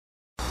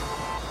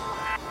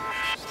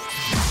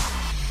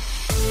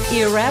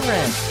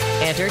Irreverent,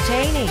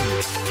 entertaining,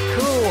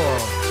 cool.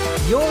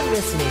 You're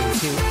listening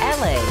to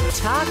LA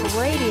Talk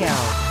Radio.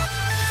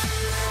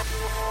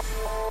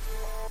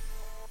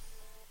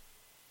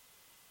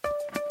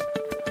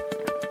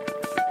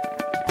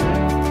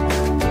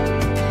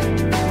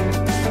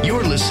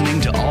 You're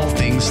listening to All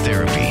Things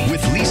Therapy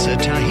with Lisa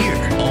Tahir,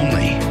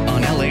 only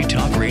on LA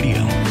Talk Radio.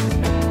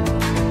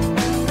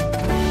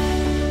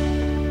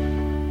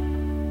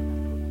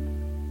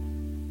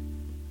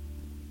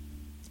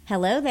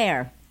 Hello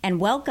there, and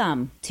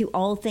welcome to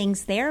All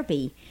Things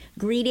Therapy.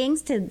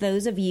 Greetings to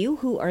those of you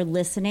who are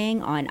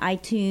listening on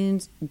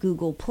iTunes,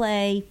 Google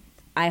Play,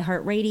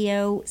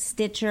 iHeartRadio,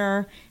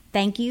 Stitcher.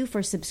 Thank you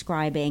for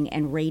subscribing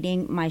and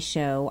rating my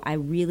show. I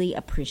really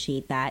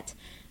appreciate that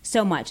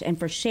so much, and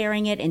for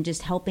sharing it and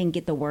just helping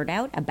get the word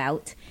out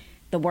about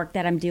the work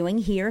that I'm doing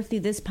here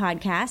through this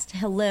podcast.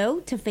 Hello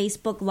to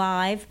Facebook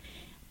Live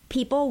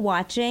people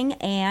watching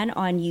and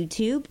on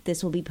YouTube.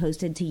 This will be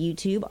posted to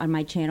YouTube on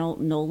my channel,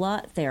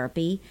 NOLA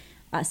Therapy,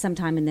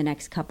 sometime in the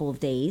next couple of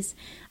days.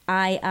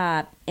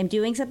 I am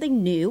doing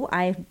something new.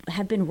 I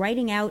have been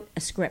writing out a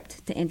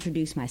script to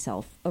introduce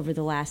myself over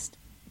the last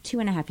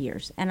 2.5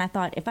 years. And I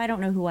thought, if I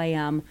don't know who I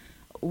am,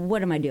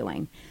 what am I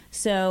doing?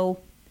 So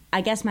I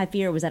guess my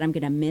fear was that I'm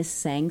going to miss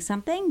saying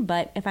something.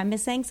 But if I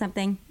miss saying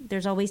something,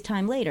 there's always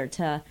time later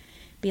to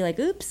be like,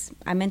 oops,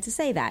 I meant to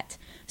say that.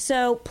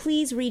 So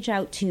please reach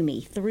out to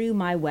me through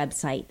my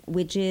website,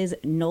 which is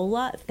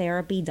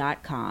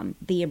nolatherapy.com,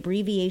 the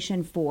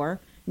abbreviation for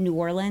New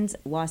Orleans,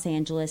 Los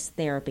Angeles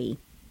Therapy.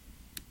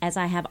 As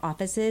I have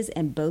offices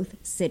in both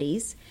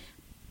cities,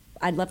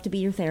 I'd love to be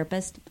your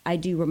therapist. I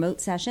do remote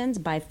sessions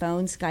by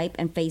phone, Skype,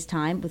 and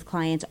FaceTime with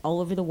clients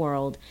all over the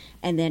world,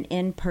 and then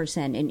in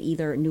person in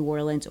either New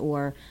Orleans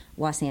or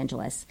Los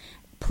Angeles.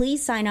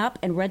 Please sign up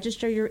and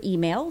register your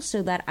email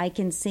so that I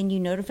can send you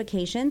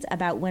notifications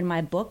about when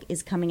my book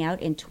is coming out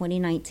in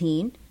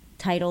 2019,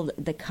 titled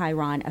The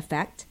Chiron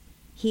Effect,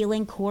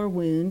 Healing Core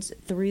Wounds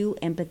Through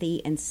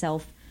Empathy and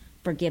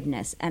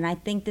Self-Forgiveness. And I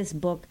think this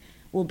book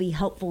will be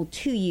helpful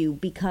to you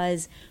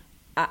because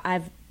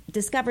I've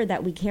discovered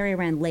that we carry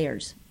around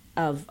layers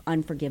of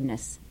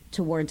unforgiveness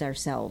towards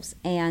ourselves,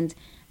 and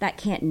that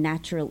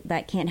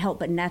can't help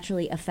but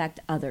naturally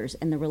affect others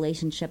and the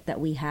relationship that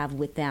we have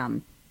with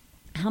them.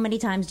 How many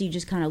times do you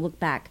just kind of look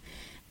back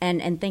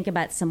and think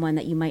about someone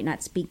that you might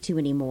not speak to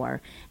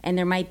anymore? And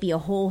there might be a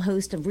whole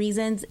host of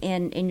reasons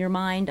in your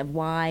mind of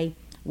why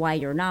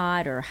you're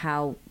not, or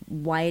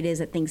why it is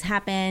that things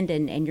happened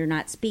and you're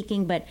not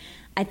speaking. But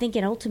I think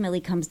it ultimately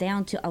comes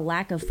down to a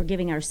lack of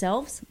forgiving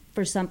ourselves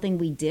for something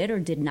we did or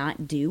did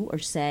not do or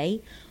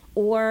say,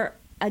 or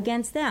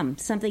against them,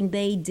 something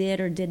they did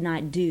or did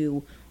not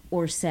do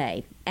or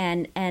say.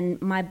 And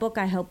my book,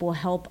 I hope, will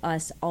help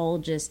us all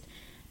just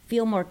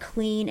feel more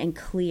clean and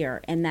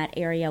clear in that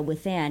area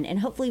within,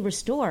 and hopefully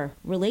restore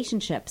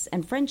relationships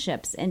and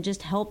friendships and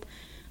just help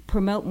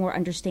promote more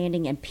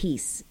understanding and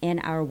peace in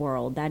our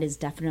world. That is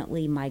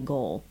definitely my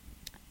goal.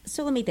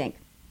 So let me think.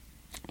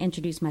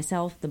 Introduce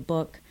myself, the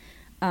book,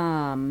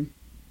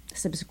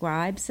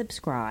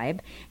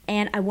 subscribe.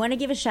 And I want to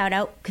give a shout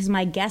out because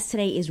my guest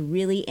today is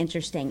really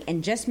interesting.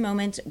 In just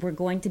moments, we're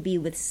going to be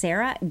with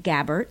Sarah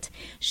Gabbert.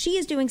 She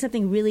is doing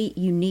something really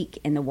unique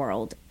in the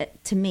world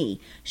to me.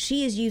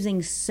 She is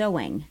using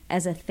sewing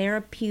as a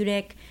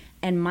therapeutic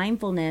and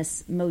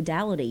mindfulness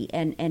modality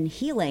and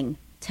healing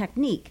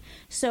technique.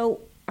 So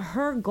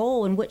her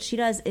goal and what she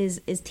does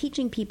is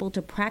teaching people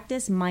to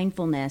practice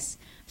mindfulness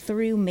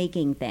through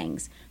making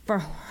things. For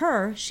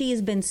her, she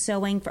has been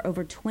sewing for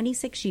over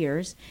 26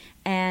 years,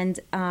 and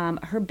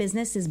her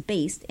business is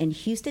based in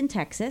Houston,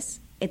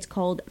 Texas. It's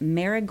called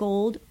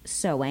Marigold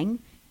Sewing,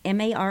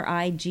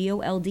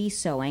 Marigold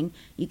Sewing.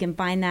 You can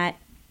find that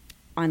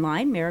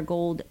online,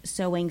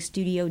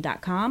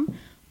 marigoldsewingstudio.com.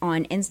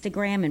 On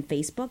Instagram and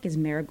Facebook is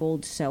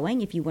Marigold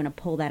Sewing, if you want to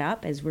pull that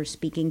up as we're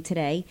speaking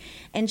today.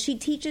 And she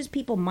teaches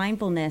people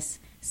mindfulness,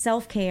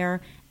 self-care,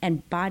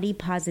 and body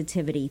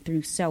positivity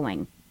through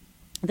sewing.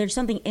 There's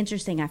something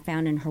interesting I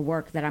found in her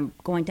work that I'm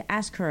going to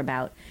ask her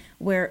about,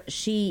 where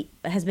she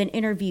has been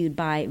interviewed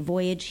by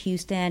Voyage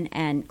Houston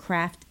and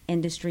Craft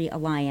Industry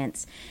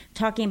Alliance,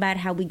 talking about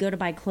how we go to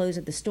buy clothes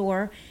at the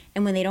store,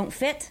 and when they don't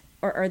fit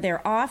or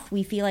they're off,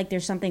 we feel like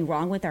there's something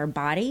wrong with our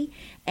body,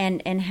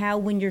 and how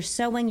when you're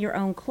sewing your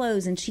own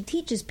clothes, and she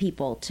teaches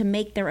people to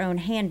make their own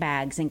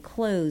handbags and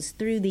clothes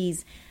through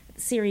these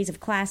series of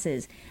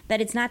classes,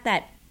 that it's not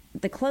that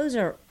the clothes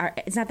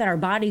it's not that our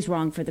body's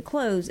wrong for the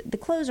clothes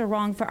are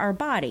wrong for our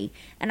body.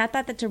 And I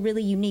thought that's a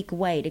really unique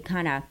way to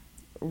kind of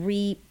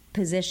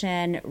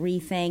reposition,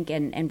 rethink,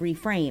 and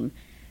reframe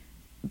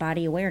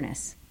body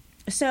awareness.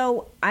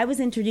 So I was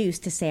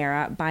introduced to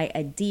Sarah by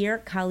a dear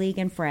colleague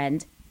and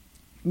friend,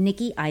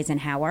 Nikki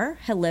Eisenhower.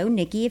 Hello,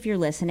 Nikki, if you're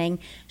listening.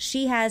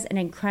 She has an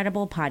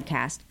incredible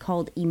podcast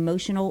called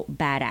Emotional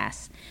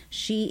Badass.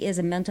 She is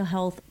a mental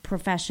health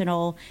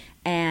professional,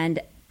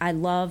 and I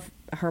love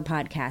her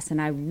podcast,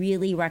 and I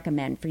really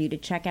recommend for you to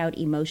check out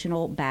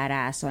Emotional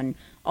Badass on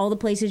all the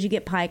places you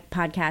get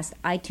podcasts,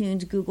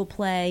 iTunes, Google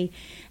Play.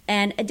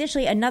 And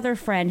additionally, another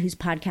friend whose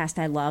podcast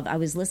I love, I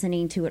was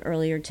listening to it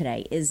earlier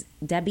today, is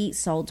Debbie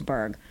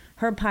Salzberg.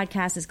 Her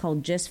podcast is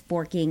called Just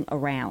Forking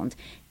Around.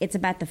 It's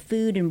about the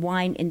food and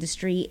wine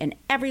industry and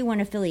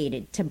everyone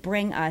affiliated to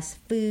bring us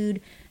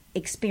food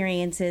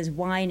experiences,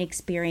 wine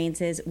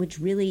experiences, which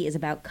really is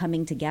about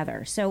coming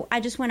together. So I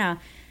just want to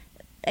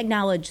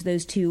acknowledge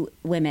those two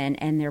women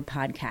and their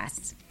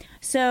podcasts.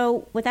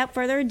 So without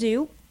further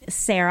ado,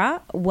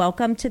 Sarah,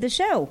 welcome to the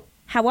show.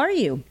 How are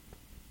you?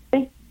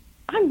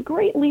 I'm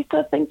great,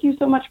 Lisa. Thank you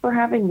so much for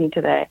having me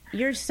today.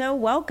 You're so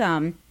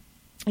welcome.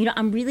 You know,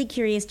 I'm really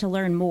curious to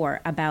learn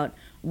more about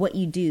what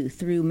you do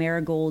through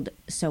Marigold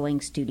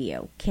Sewing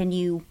Studio.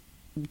 Do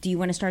you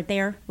want to start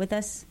there with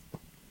us?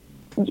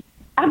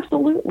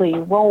 Absolutely.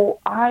 Well,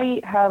 I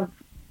have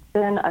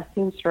been a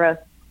seamstress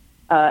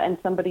and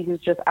somebody who's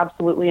just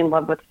absolutely in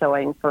love with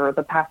sewing for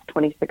the past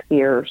 26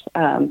 years.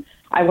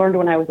 I learned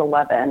when I was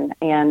 11,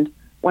 and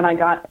when I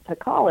got to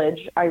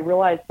college, I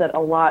realized that a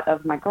lot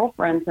of my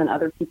girlfriends and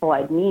other people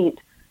I'd meet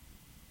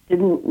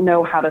didn't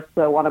know how to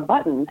sew on a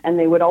button, and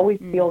they would always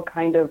feel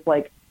kind of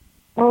like,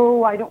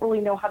 oh, I don't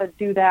really know how to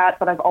do that,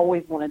 but I've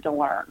always wanted to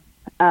learn.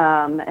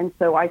 And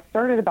so I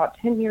started about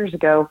 10 years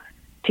ago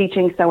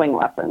teaching sewing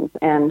lessons,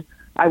 and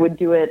I would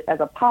do it as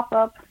a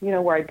pop-up,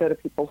 where I'd go to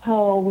people's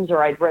homes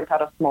or I'd rent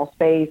out a small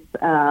space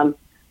and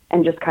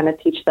just kind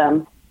of teach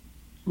them.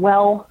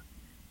 Well,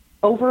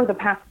 over the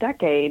past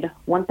decade,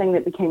 one thing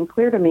that became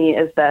clear to me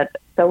is that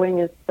sewing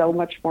is so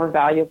much more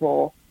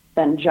valuable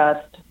than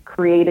just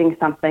creating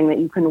something that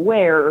you can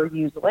wear or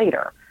use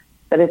later.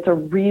 That it's a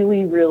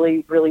really,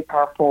 really, really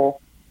powerful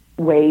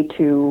way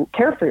to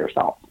care for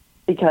yourself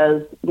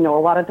because, a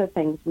lot of the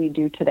things we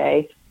do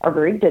today are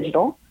very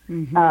digital.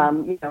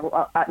 Mm-hmm.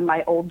 At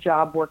my old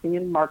job working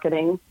in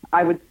marketing,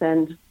 I would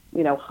send,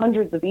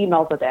 hundreds of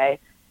emails a day.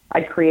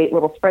 I'd create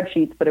little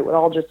spreadsheets, but it would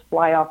all just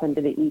fly off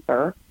into the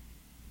ether.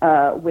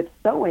 With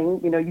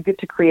sewing, you get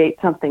to create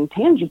something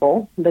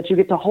tangible that you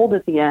get to hold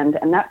at the end.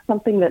 And that's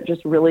something that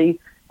just really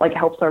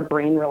helps our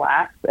brain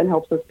relax and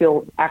helps us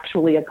feel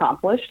actually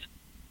accomplished.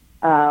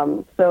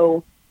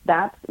 So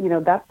that's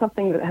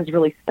something that has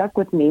really stuck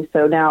with me.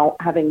 So now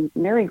having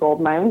Marigold,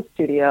 my own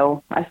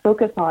studio, I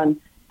focus on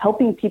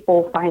helping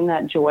people find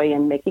that joy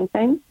in making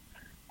things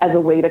as a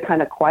way to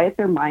kind of quiet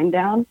their mind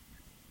down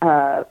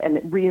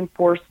and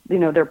reinforce,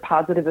 their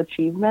positive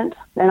achievement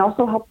and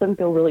also help them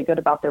feel really good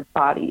about their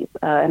bodies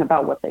and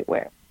about what they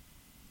wear.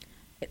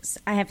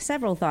 I have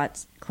several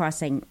thoughts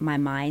crossing my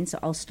mind, so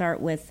I'll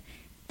start with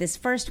this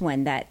first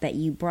one that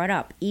you brought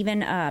up.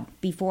 Even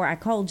before I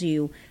called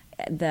you,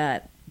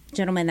 the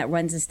gentleman that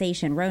runs the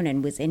station,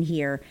 Ronan, was in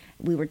here.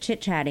 We were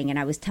chit-chatting, and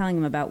I was telling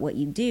him about what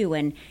you do,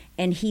 and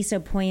he so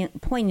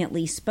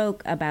poignantly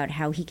spoke about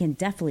how he can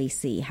definitely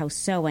see how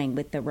sewing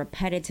with the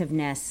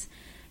repetitiveness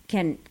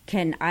can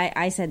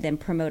I said then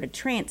promote a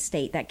trance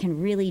state that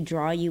can really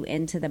draw you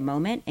into the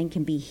moment and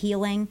can be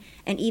healing.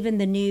 And even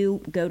the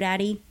new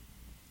GoDaddy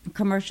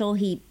commercial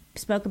he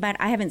spoke about,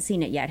 I haven't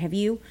seen it yet. Have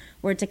you?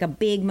 Where it's like a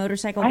big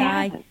motorcycle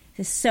guy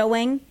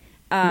sewing.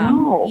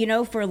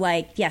 No. For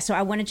so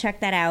I want to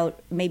check that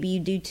out. Maybe you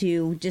do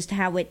too, just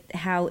how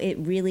it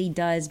really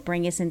does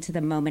bring us into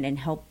the moment and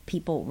help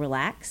people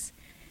relax.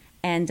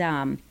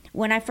 And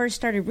when I first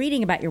started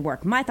reading about your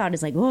work, my thought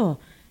is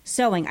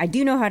sewing. I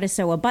do know how to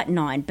sew a button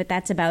on, but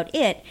that's about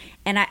it.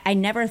 And I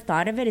never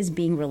thought of it as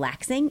being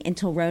relaxing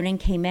until Ronan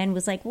came in,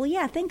 was like, well,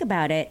 yeah, think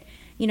about it.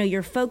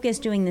 You're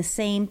focused doing the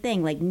same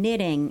thing, like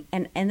knitting.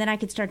 And then I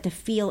could start to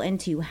feel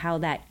into how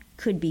that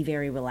could be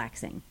very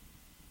relaxing.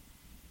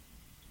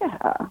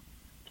 Yeah,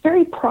 it's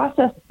very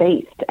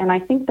process-based. And I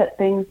think that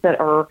things that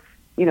are,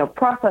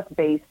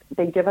 process-based,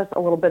 they give us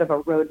a little bit of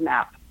a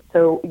roadmap.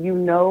 So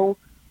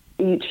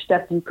each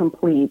step you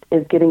complete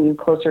is getting you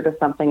closer to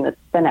something that's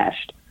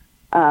finished.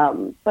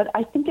 But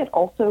I think it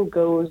also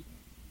goes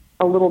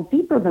a little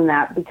deeper than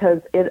that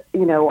because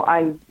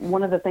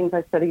one of the things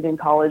I studied in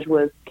college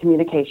was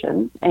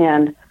communication,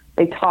 and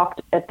they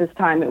talked at this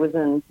time, it was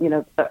in,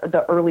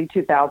 the early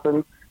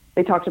 2000s,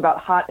 they talked about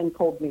hot and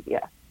cold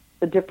media,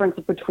 the difference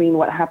between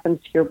what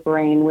happens to your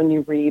brain when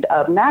you read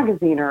a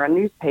magazine or a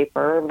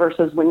newspaper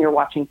versus when you're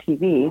watching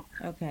TV.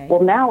 Okay.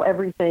 Well, now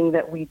everything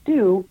that we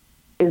do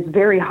is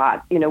very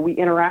hot. We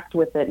interact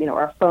with it,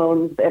 our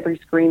phones, every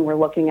screen we're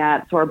looking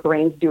at. So our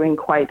brain's doing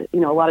quite, a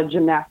lot of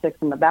gymnastics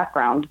in the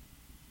background.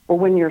 Well,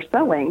 when you're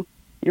sewing,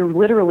 you're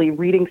literally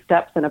reading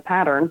steps in a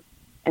pattern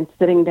and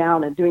sitting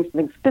down and doing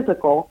something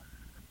physical,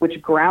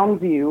 which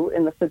grounds you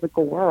in the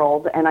physical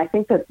world. And I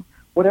think that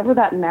whatever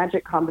that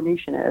magic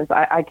combination is,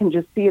 I can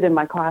just see it in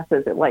my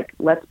classes. It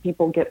lets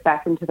people get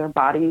back into their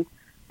bodies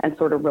and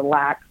sort of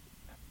relax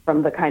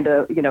from the kind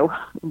of,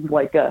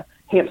 like a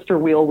hamster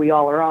wheel we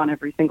all are on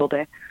every single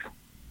day.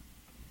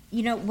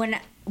 When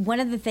one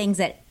of the things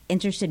that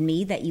interested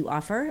me that you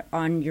offer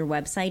on your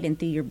website and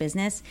through your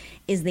business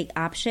is the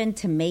option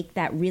to make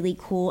that really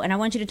cool. And I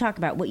want you to talk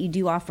about what you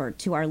do offer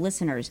to our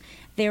listeners.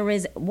 There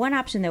is one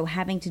option, though,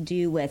 having to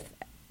do with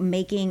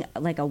making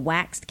like a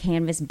waxed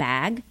canvas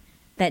bag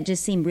that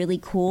just seemed really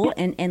cool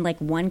and like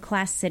one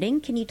class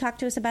sitting. Can you talk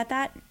to us about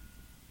that?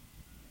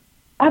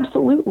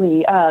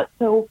 Absolutely.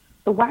 So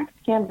the waxed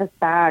canvas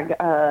bag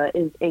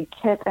is a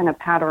kit and a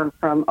pattern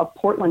from a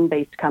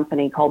Portland-based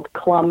company called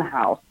Klum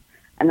House,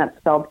 and that's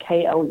spelled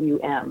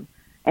Klum.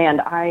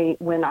 And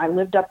when I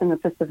lived up in the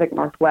Pacific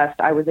Northwest,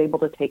 I was able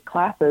to take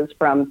classes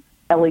from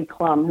Ellie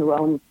Klum, who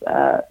owns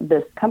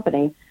this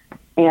company.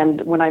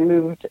 And when I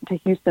moved to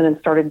Houston and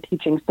started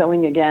teaching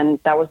sewing again,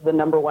 that was the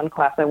number one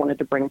class I wanted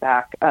to bring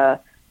back.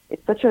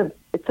 It's such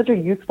a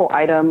useful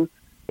item.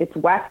 It's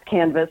waxed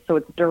canvas, so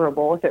it's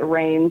durable. If it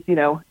rains,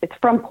 it's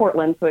from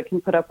Portland, so it can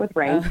put up with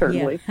rain,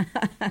 certainly.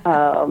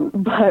 Yeah.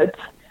 But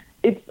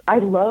I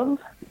love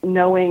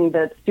knowing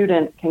that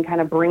students can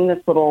kind of bring this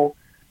little,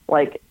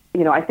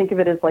 I think of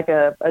it as like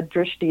a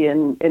drishti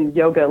in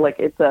yoga. Like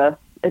it's a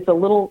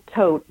little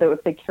tote that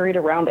if they carry it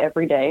around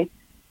every day,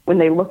 when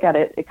they look at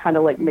it, it kind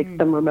of like makes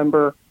them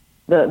remember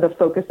the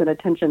focus and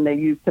attention they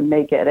used to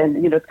make it.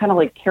 And, it's kind of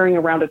like carrying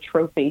around a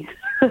trophy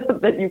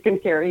that you can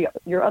carry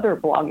your other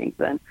belongings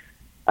in.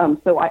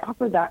 So I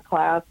offered that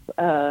class.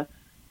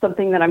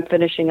 Something that I'm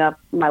finishing up,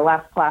 my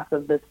last class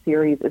of this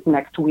series is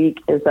next week,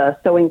 is a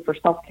Sewing for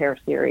Self-Care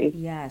series.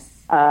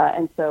 Yes.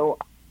 And so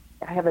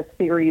I have a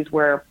series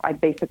where I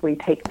basically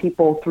take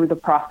people through the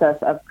process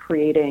of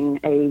creating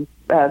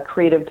a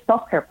creative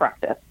self-care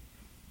practice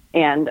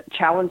and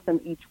challenge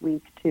them each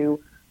week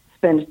to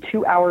spend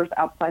 2 hours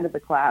outside of the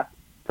class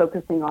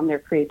focusing on their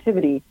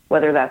creativity,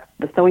 whether that's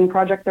the sewing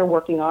project they're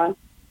working on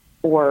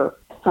or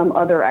some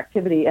other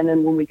activity. And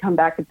then when we come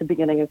back at the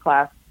beginning of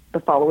class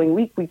the following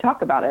week, we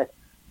talk about it.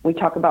 We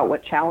talk about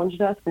what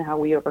challenged us and how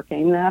we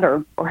overcame that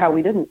or how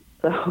we didn't.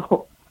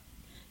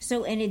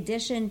 So in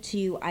addition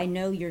to, I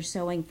know your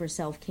Sewing for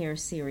Self-Care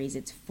series,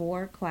 it's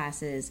 4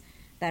 classes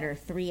that are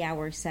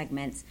 3-hour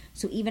segments.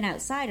 So even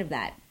outside of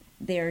that,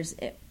 there's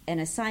an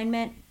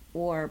assignment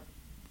or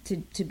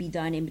to be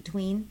done in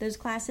between those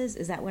classes.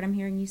 Is that what I'm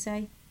hearing you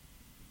say?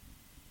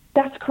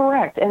 That's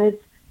correct. And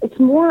it's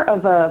more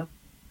of a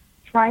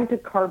trying to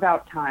carve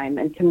out time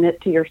and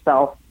commit to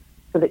yourself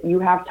so that you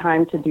have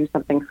time to do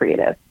something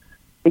creative.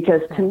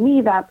 Because to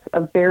me, that's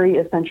a very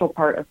essential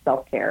part of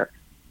self-care.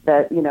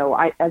 That,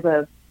 I, as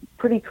a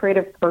pretty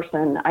creative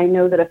person, I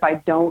know that if I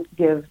don't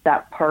give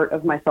that part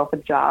of myself a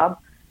job,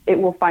 it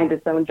will find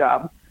its own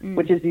job,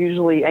 which is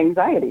usually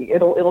anxiety.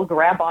 It'll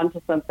grab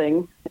onto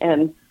something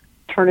and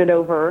turn it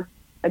over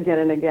again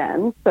and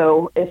again.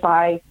 So if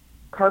I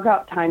carve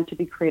out time to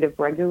be creative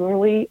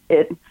regularly,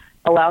 it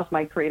allows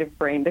my creative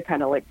brain to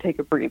kind of like take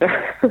a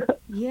breather.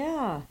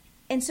 Yeah.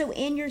 And so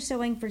in your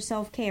Sewing for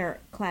Self-Care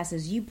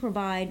classes, you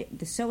provide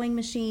the sewing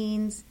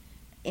machines,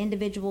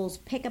 individuals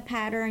pick a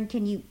pattern.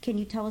 Can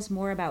you tell us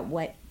more about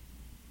what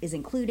is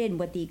included and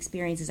what the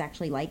experience is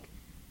actually like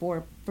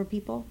for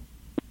people?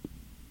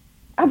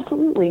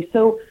 Absolutely.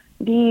 So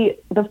the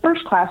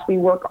first class, we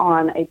work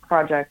on a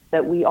project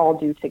that we all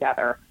do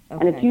together.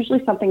 Okay. And it's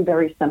usually something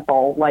very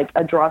simple, like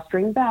a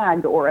drawstring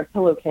bag or a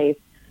pillowcase,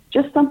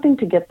 just something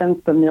to get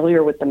them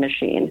familiar with the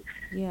machine.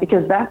 Yeah.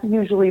 Because that's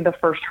usually the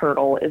first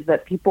hurdle, is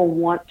that people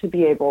want to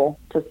be able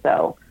to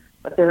sew,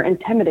 but they're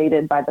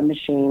intimidated by the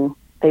machine.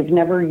 They've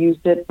never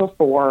used it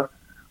before,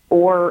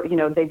 or,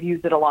 they've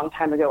used it a long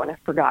time ago and have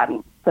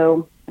forgotten.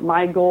 So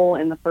my goal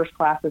in the first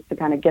class is to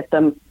kind of get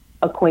them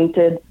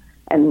acquainted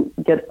and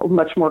get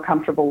much more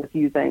comfortable with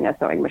using a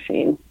sewing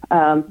machine.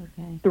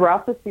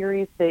 Throughout the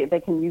series,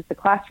 they can use the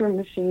classroom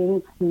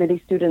machines. Many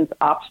students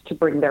opt to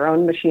bring their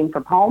own machine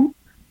from home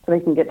so they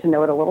can get to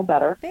know it a little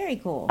better. Very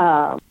cool.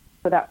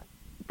 So that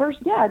first,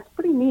 it's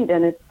pretty neat.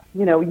 And it's,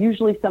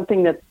 usually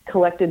something that's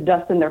collected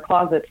dust in their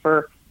closet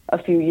for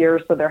a few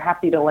years. So they're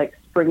happy to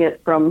spring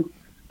it from,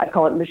 I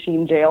call it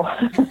machine jail.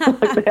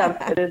 They have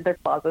it in their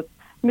closet,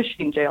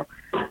 machine jail.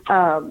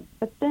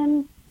 But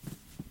then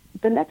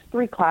the next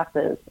 3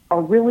 classes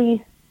are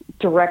really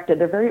directed.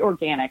 They're very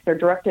organic. They're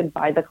directed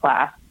by the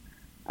class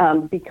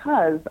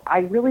because I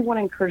really want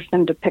to encourage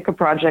them to pick a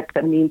project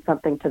that means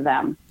something to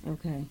them.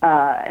 Okay.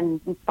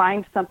 And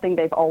find something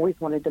they've always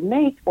wanted to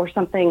make or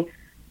something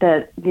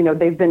that,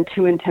 they've been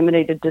too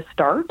intimidated to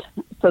start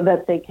so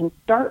that they can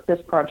start this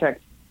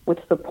project with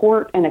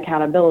support and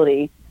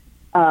accountability.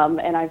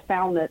 And I've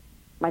found that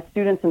my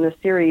students in this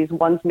series,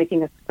 one's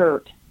making a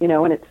skirt,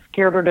 and it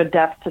scared her to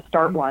death to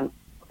start one,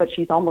 but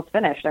she's almost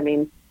finished. I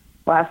mean,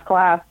 last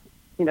class,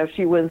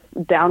 she was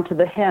down to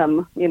the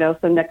hem,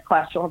 so next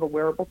class she'll have a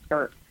wearable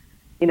skirt.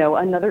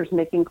 Another's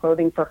making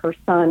clothing for her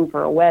son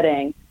for a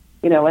wedding,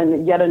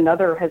 and yet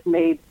another has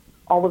made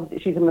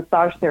she's a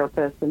massage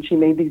therapist, and she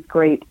made these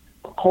great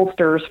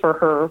holsters for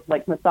her,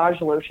 like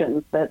massage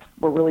lotions that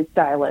were really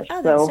stylish.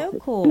 Oh, that's so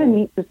cool. It's kind of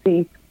neat to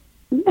see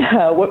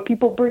what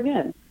people bring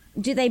in.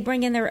 Do they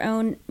bring in their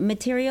own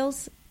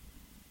materials,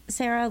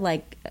 Sarah?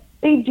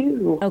 They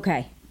do.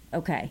 Okay.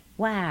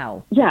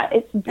 Wow. Yeah,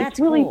 it's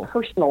really cool.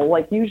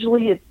 Personal.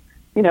 Usually it's,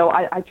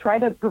 I try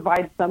to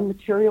provide some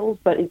materials,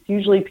 but it's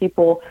usually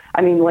people,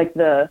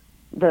 the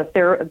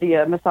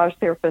the massage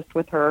therapist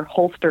with her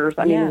holsters.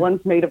 I mean,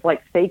 one's made of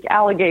like fake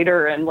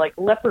alligator and like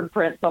leopard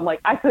print. So I'm like,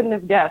 I couldn't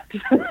have guessed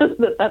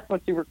that that's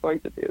what you were going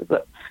to do.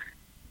 So.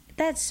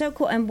 That's so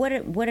cool. And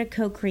what a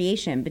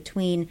co-creation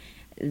between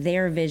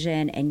their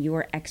vision and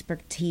your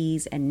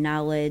expertise and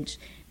knowledge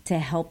to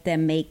help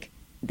them make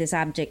this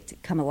object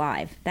come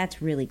alive.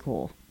 That's really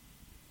cool.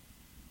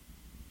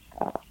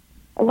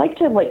 I like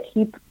to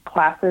keep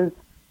classes,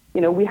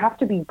 we have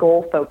to be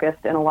goal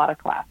focused in a lot of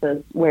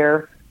classes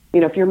where,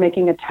 if you're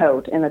making a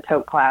tote in a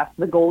tote class,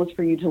 the goal is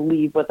for you to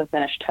leave with a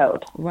finished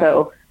tote. Right.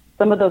 So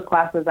some of those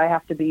classes I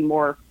have to be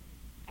more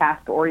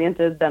task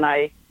oriented than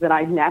I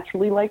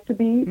naturally like to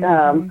be.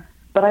 Mm-hmm.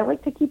 But I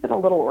like to keep it a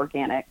little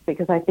organic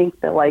because I think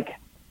that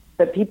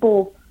that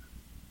people,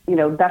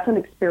 that's an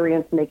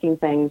experience making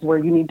things where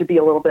you need to be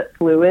a little bit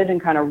fluid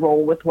and kind of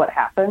roll with what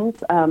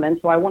happens. And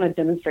so I want to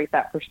demonstrate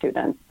that for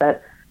students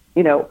that,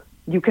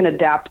 you can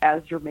adapt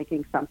as you're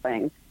making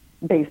something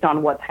based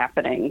on what's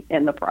happening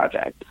in the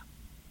project.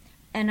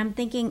 And I'm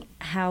thinking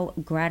how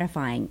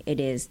gratifying it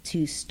is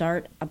to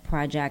start a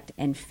project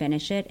and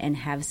finish it and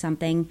have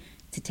something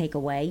to take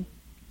away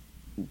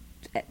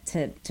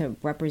to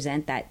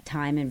represent that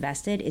time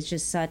invested. It's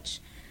just such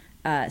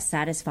a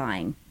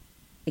satisfying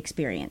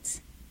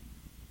experience.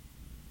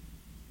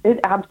 It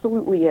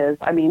absolutely is.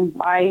 I mean,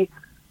 I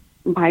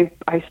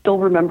still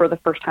remember the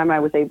first time I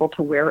was able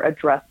to wear a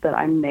dress that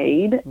I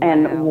made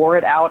and wore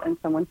it out, and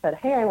someone said,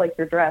 "Hey, I like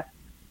your dress."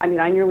 I mean,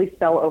 I nearly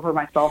fell over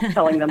myself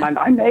telling them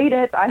I made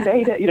it,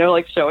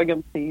 showing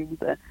them seams.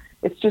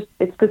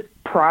 It's this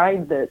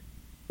pride that,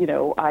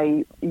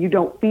 you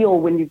don't feel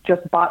when you've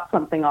just bought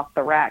something off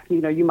the rack.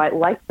 You might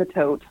like the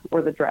tote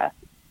or the dress,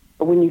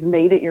 but when you've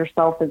made it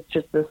yourself, it's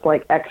just this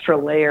extra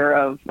layer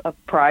of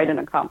pride and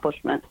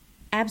accomplishment.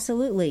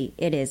 Absolutely,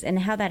 it is.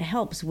 And how that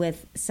helps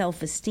with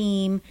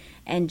self-esteem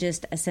and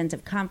just a sense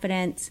of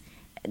confidence.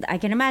 I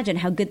can imagine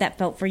how good that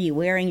felt for you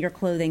wearing your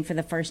clothing for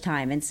the first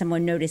time and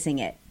someone noticing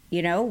it.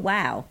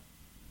 Wow.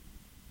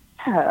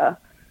 Yeah.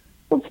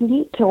 Well, it's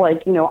neat to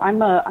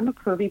I'm a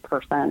curvy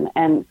person,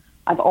 and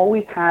I've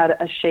always had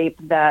a shape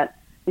that,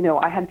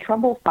 I had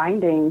trouble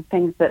finding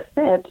things that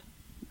fit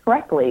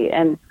correctly.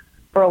 And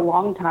for a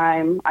long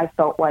time, I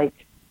felt like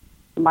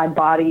my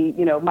body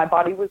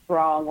was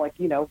wrong.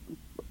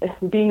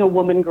 Being a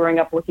woman growing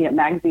up looking at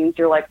magazines,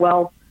 you're like,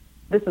 well,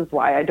 this is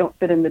why I don't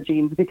fit in the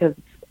jeans because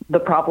the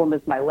problem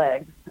is my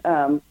legs.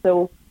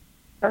 So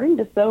starting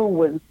to sew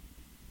was,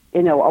 a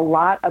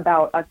lot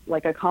about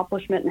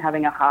accomplishment and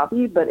having a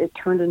hobby, but it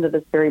turned into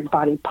this very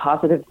body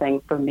positive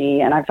thing for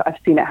me. And I've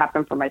seen it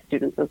happen for my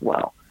students as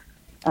well,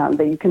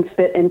 that you can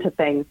fit into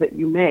things that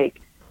you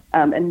make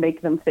and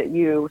make them fit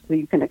you so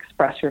you can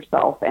express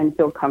yourself and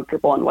feel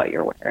comfortable in what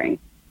you're wearing.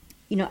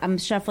 I'm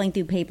shuffling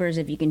through papers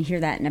if you can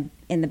hear that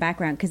in the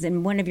background, because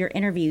in one of your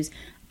interviews,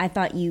 I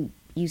thought you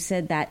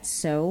said that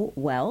so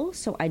well.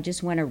 So I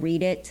just want to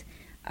read it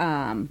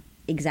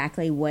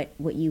exactly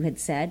what you had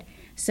said.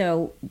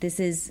 So this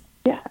is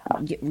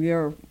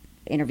your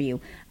interview.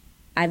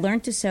 I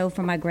learned to sew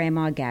from my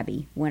grandma,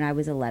 Gabby, when I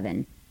was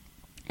 11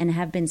 and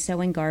have been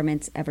sewing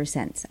garments ever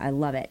since. I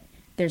love it.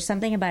 There's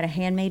something about a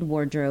handmade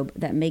wardrobe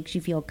that makes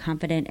you feel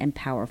confident and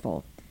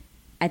powerful.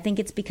 I think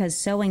it's because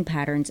sewing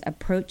patterns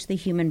approach the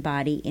human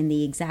body in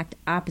the exact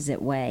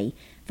opposite way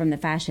from the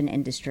fashion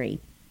industry.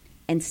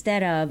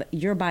 Instead of,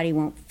 your body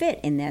won't fit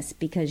in this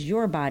because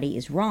your body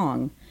is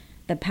wrong,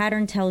 the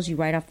pattern tells you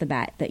right off the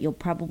bat that you'll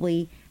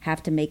probably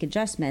have to make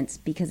adjustments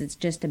because it's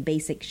just a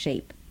basic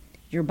shape.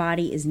 Your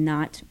body is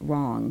not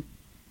wrong.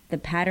 The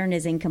pattern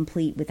is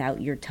incomplete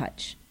without your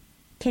touch.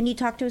 Can you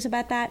talk to us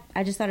about that?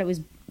 I just thought it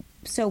was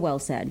so well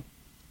said.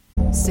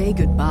 Say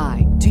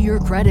goodbye to your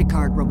credit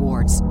card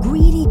rewards.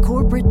 Greedy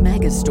corporate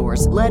mega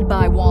stores, led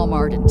by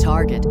Walmart and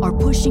Target, are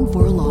pushing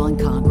for a law in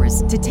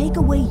Congress to take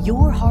away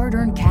your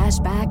hard-earned cash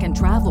back and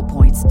travel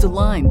points to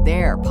line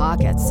their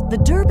pockets. The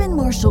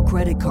Durbin-Marshall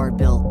credit card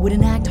bill would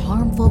enact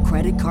harmful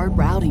credit card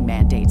routing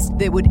mandates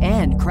that would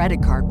end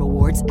credit card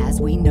rewards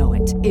as we know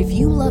it. If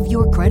you love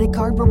your credit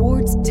card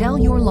rewards, tell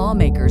your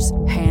lawmakers,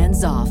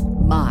 hands off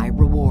my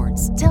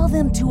rewards. Tell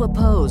them to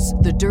oppose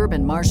the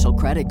Durbin-Marshall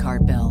credit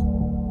card bill.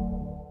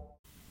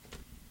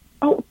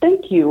 Oh,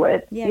 thank you.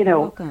 You're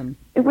welcome.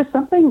 It was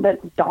something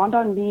that dawned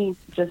on me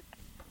just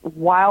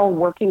while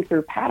working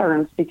through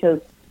patterns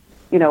because,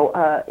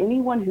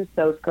 anyone who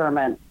sews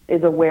garments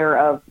is aware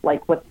of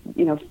what's,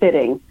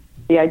 fitting.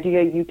 The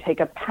idea you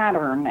take a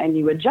pattern and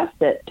you adjust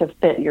it to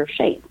fit your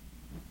shape.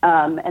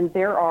 And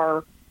there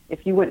are,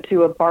 if you went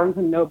to a Barnes &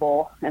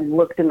 Noble and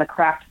looked in the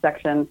craft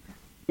section,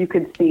 you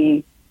could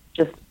see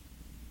just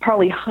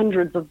probably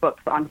hundreds of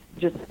books on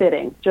just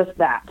fitting, just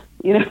that,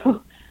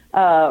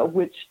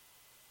 which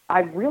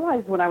I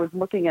realized when I was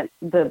looking at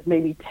the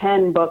maybe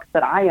 10 books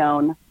that I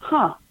own,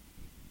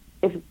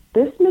 if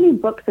this many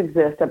books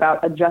exist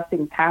about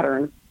adjusting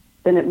patterns,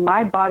 then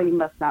my body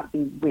must not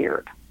be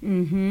weird.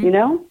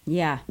 Mm-hmm.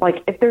 Yeah.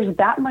 If there's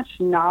that much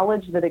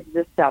knowledge that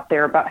exists out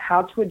there about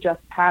how to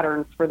adjust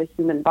patterns for the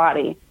human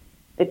body,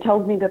 it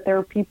tells me that there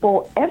are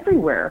people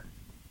everywhere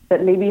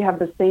that maybe have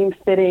the same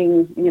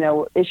fitting,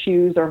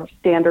 issues or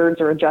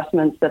standards or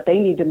adjustments that they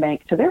need to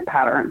make to their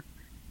pattern.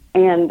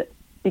 And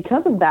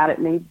because of that, it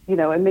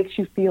makes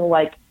you feel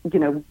like,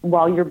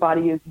 while your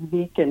body is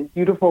unique and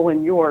beautiful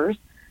in yours,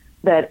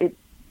 that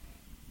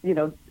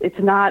it's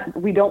not,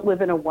 we don't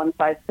live in a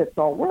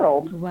one-size-fits-all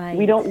world. Right.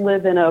 We don't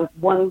live in a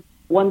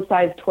one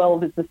size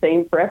 12 is the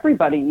same for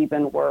everybody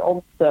even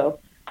world. So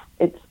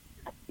it's,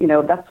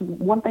 that's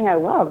one thing I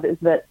love is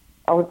that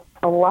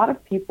a lot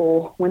of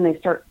people, when they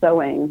start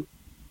sewing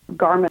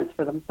garments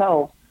for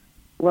themselves,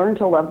 learn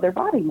to love their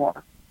body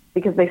more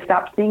because they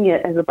stop seeing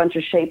it as a bunch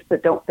of shapes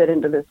that don't fit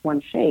into this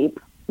one shape.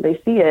 They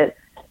see it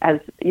as,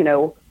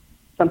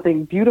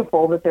 something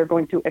beautiful that they're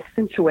going to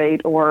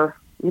accentuate or,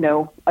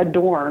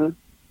 adorn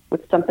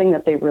with something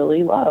that they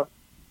really love.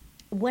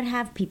 What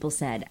have people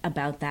said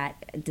about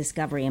that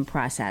discovery and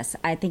process?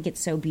 I think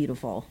it's so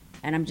beautiful.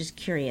 And I'm just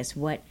curious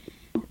what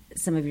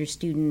some of your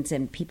students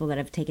and people that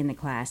have taken the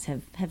class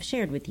have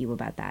shared with you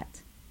about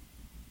that.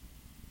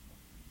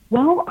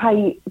 Well,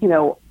 I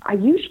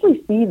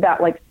usually see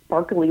that like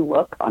sparkly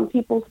look on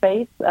people's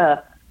face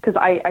because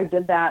I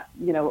did that,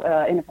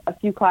 in a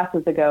few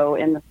classes ago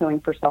in the Sewing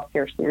for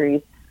Self-Care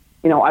series.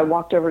 I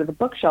walked over to the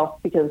bookshelf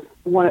because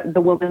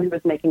the woman who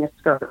was making a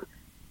skirt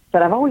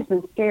said, I've always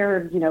been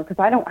scared, because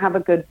I don't have a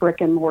good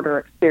brick and mortar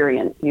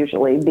experience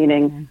usually,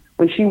 meaning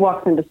when she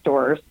walks into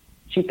stores,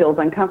 she feels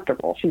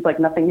uncomfortable. She's like,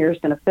 nothing here is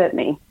going to fit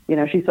me.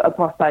 She's a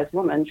plus size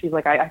woman. She's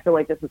like, I feel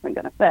like this isn't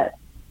going to fit.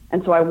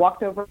 And so I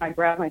walked over and I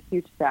grabbed my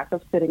huge stack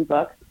of fitting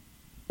books,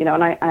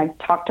 and I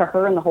talked to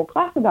her and the whole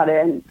class about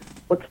it. And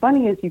what's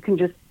funny is you can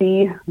just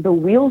see the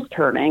wheels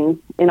turning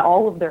in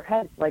all of their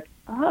heads, like,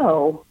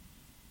 oh,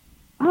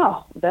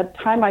 that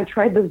time I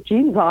tried those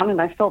jeans on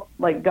and I felt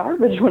like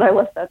garbage when I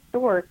left that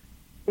store.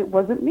 It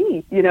wasn't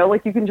me,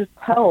 like you can just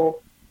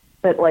tell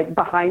that like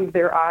behind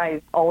their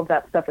eyes, all of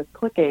that stuff is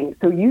clicking.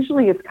 So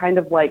usually it's kind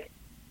of like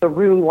the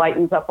room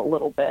lightens up a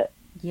little bit.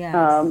 Yes.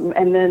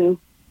 And then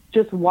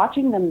just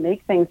watching them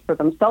make things for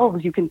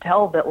themselves, you can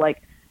tell that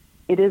like,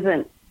 it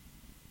isn't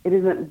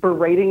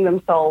berating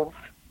themselves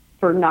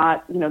for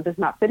not, this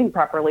not fitting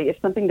properly. If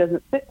something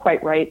doesn't fit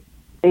quite right,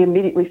 they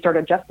immediately start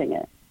adjusting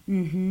it.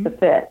 Mm-hmm. To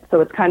fit.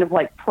 So it's kind of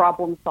like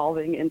problem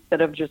solving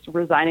instead of just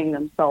resigning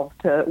themselves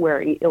to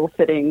wearing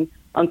ill-fitting,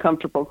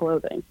 uncomfortable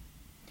clothing.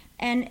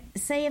 And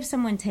say if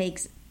someone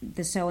takes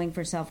the Sewing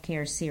for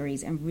Self-Care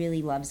series and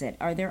really loves it,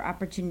 are there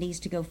opportunities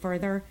to go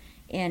further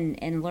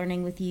in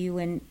learning with you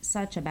and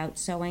such about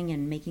sewing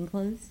and making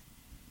clothes?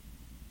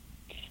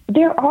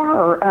 There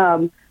are.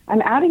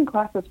 I'm adding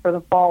classes for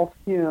the fall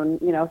soon,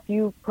 a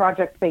few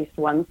project-based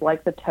ones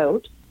like the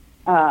tote,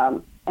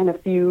 and a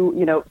few,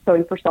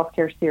 Sewing for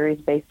Self-Care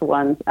series-based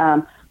ones.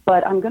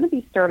 But I'm going to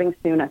be starting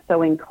soon a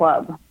sewing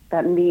club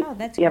that meets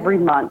every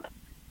month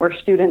where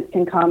students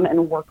can come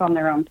and work on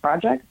their own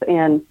projects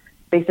and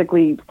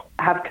basically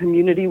have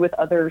community with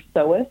other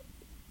sewists,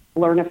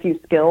 learn a few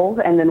skills,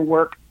 and then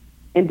work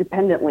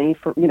independently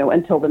for,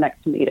 until the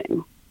next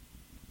meeting.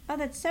 Oh,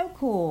 that's so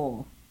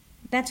cool.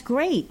 That's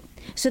great.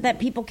 So that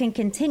people can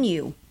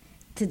continue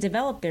to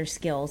develop their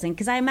skills. And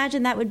because I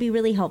imagine that would be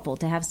really helpful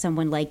to have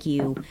someone like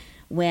you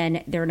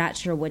when they're not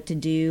sure what to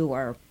do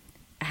or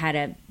how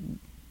to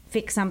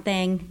fix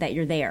something, that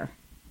you're there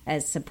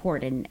as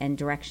support and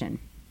direction.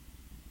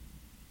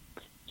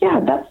 Yeah,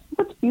 that's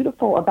what's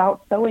beautiful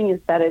about sewing is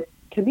that it's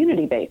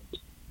community-based.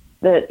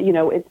 That,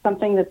 it's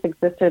something that's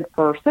existed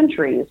for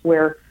centuries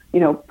where,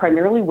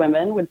 primarily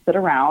women would sit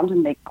around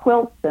and make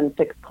quilts and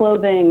fix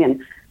clothing.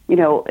 And,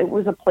 it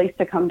was a place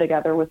to come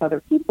together with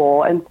other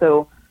people. And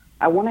so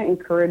I want to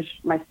encourage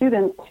my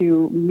students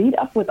to meet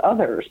up with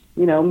others,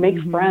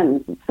 make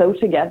friends, sew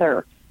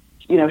together,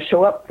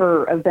 show up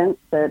for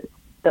events that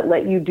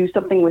let you do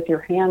something with your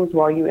hands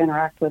while you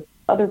interact with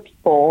other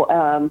people.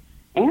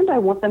 And I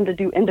want them to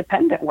do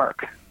independent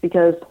work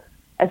because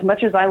as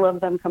much as I love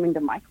them coming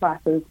to my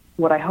classes,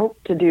 what I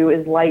hope to do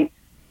is light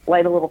a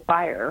little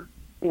fire,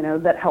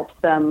 that helps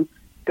them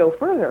go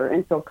further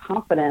and feel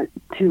confident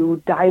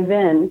to dive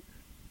in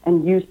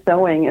and use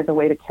sewing as a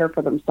way to care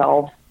for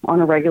themselves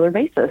on a regular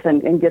basis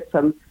and get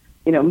some,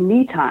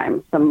 me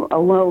time, some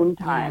alone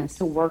time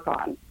to work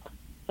on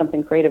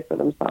something creative for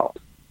themselves.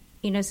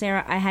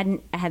 Sarah, I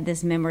hadn't had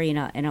this memory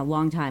in a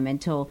long time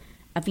until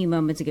a few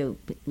moments ago,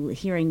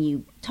 hearing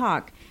you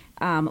talk.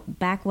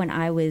 Back when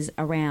I was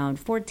around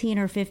 14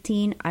 or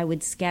 15, I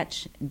would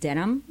sketch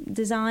denim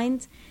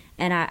designs,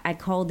 and I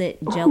called it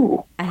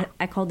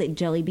I called it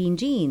Jelly Bean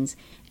Jeans,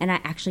 and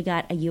I actually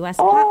got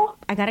a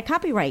I got a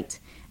copyright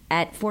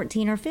at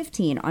 14 or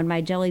 15 on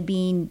my Jelly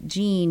Bean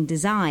jean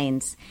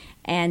designs,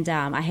 and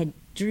I had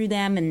drew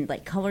them in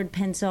like colored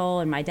pencil,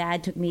 and my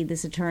dad took me to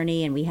this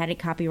attorney, and we had it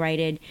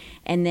copyrighted,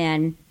 and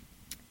then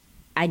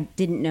I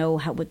didn't know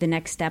what the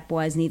next step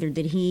was, neither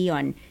did he,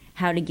 on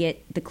how to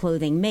get the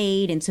clothing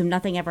made, and so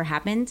nothing ever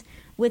happened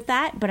with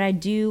that. But I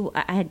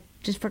had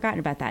just forgotten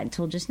about that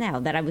until just now,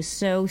 that I was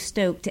so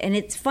stoked. And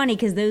it's funny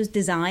because those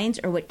designs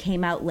are what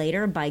came out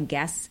later by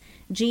Guess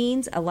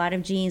jeans, a lot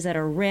of jeans that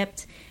are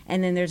ripped,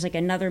 and then there's like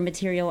another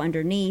material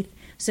underneath.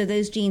 So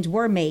those jeans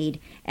were made,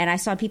 and I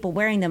saw people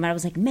wearing them, and I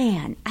was like,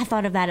 man, I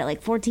thought of that at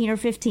like 14 or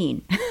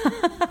 15.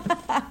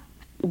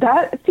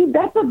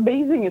 That's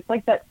amazing. It's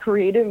like that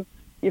creative,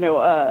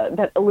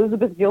 that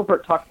Elizabeth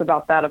Gilbert talks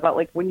about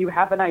like when you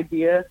have an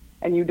idea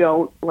and you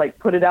don't like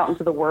put it out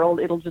into the world,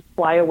 it'll just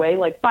fly away.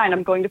 Like, fine,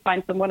 I'm going to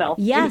find someone else.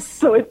 Yes.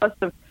 So it must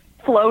have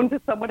flown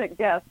to someone at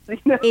Guess.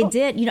 It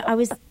did. I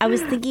was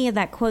thinking of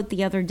that quote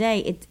the other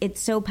day.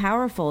 It's so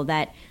powerful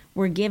that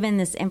we're given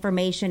this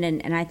information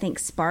and I think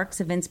sparks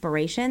of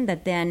inspiration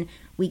that then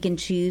we can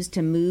choose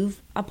to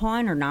move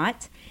upon or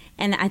not.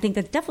 And I think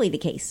that's definitely the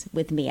case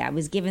with me. I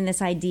was given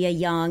this idea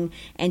young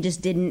and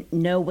just didn't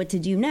know what to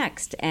do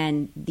next.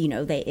 And,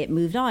 it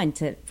moved on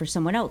for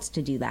someone else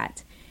to do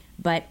that.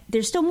 But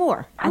there's still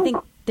more. I think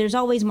there's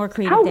always more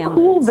creative downloads. How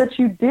cool that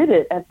you did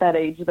it at that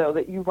age, though,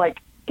 that you, like,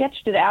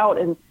 sketched it out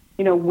and,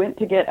 went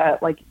to get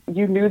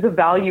you knew the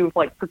value of,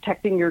 like,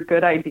 protecting your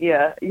good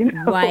idea.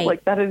 Right.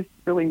 Like, that is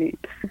really neat.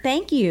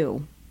 Thank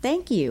you.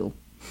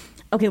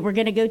 Okay, we're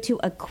going to go to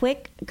a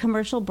quick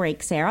commercial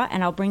break, Sarah,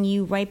 and I'll bring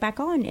you right back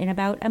on in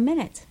about a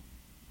minute.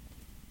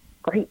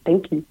 Great,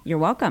 thank you. You're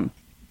welcome.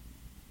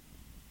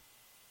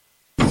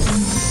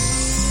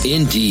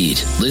 Indeed,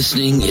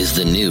 listening is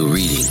the new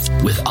reading.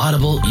 With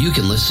Audible, you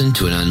can listen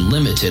to an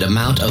unlimited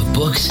amount of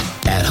books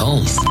at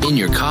home, in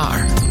your car,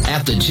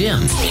 at the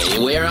gym,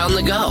 anywhere on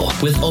the go.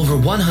 With over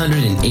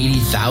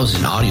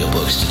 180,000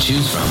 audiobooks to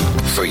choose from.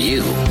 For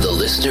you, the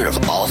listener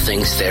of All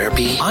Things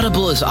Therapy,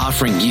 Audible is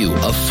offering you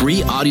a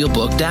free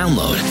audiobook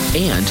download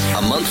and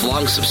a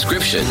month-long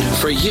subscription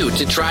for you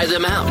to try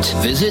them out.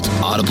 Visit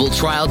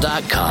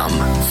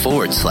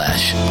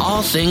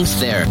audibletrial.com/All Things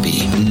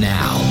Therapy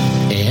now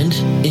and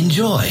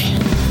enjoy.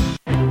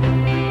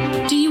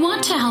 Do you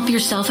want to help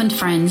yourself and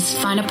friends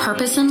find a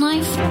purpose in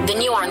life?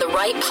 Then you are in the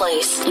right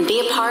place and be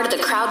a part of the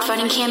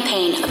crowdfunding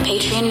campaign of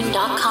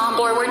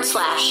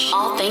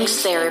patreon.com/All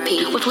Things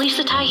Therapy with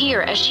Lisa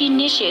Tahir as she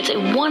initiates a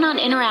one-on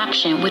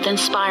interaction with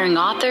inspiring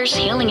authors,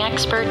 healing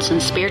experts,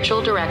 and spiritual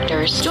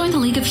directors. Join the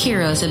League of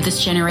Heroes of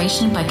this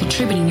generation by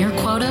contributing your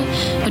quota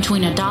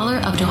between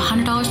 $1 up to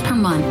 $100 per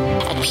month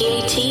at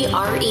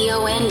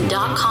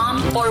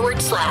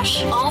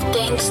patreon.com/All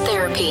Things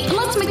Therapy. And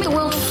let's make the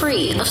world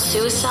free of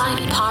suicide,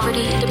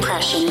 poverty,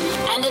 depression,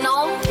 and in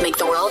all, make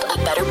the world a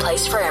better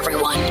place for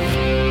everyone.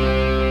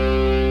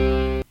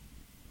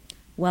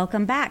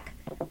 Welcome back.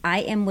 I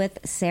am with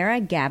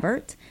Sarah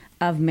Gabbert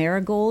of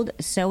Marigold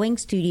Sewing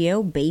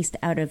Studio based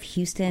out of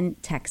Houston,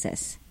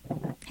 Texas.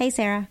 Hey,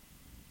 Sarah.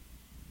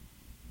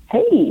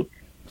 Hey.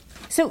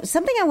 So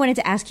something I wanted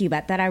to ask you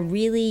about that I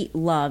really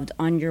loved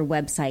on your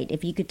website,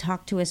 if you could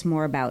talk to us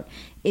more about,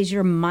 is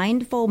your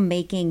Mindful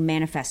Making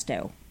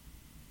Manifesto.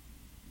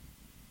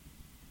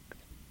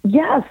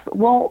 Yes.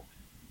 Well,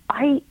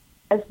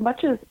 as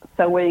much as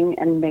sewing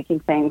and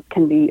making things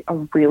can be a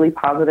really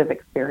positive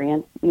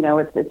experience,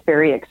 it's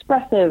very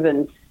expressive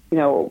and,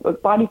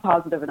 body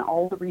positive and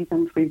all the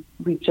reasons we've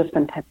just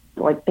been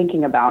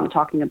thinking about and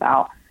talking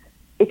about,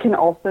 it can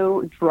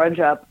also drudge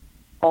up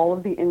all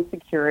of the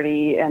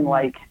insecurity and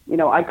I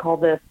call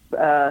this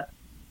the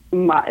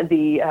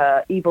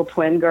evil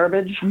twin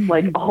garbage.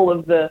 Like all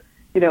of the,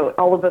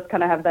 all of us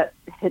kind of have that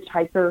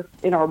hitchhiker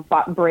in our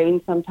brain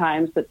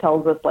sometimes that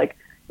tells us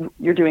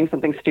you're doing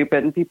something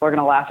stupid and people are going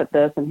to laugh at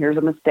this and here's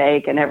a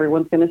mistake and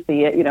everyone's going to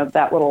see it,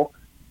 that little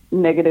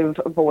negative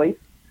voice.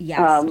 Yes,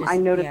 I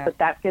noticed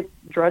that gets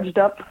drudged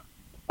up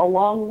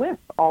along with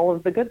all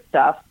of the good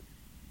stuff.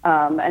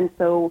 And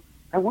so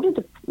I wanted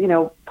to,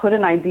 put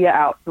an idea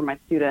out for my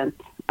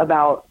students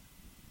about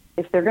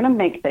if they're going to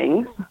make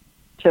things,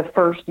 to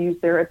first use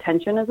their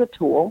attention as a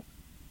tool,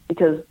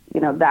 because,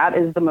 that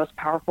is the most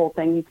powerful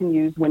thing you can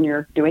use when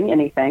you're doing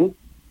anything.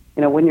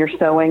 When you're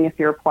sewing, if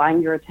you're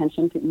applying your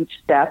attention to each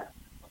step,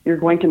 you're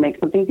going to make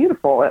something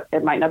beautiful.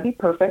 It might not be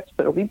perfect,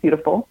 but it'll be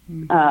beautiful.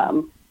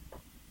 Mm-hmm.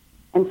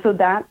 And so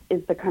that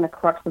is the kind of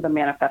crux of the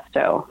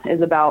manifesto,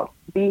 is about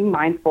being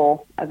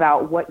mindful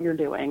about what you're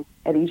doing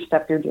at each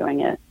step you're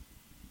doing it,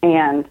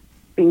 and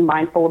being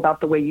mindful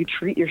about the way you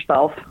treat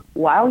yourself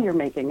while you're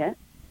making it,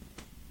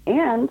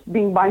 and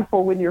being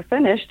mindful when you're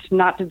finished,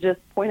 not to just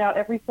point out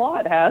every flaw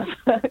it has,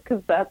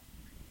 because that's,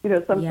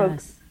 some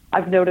folks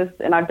I've noticed,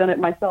 and I've done it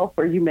myself,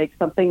 where you make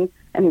something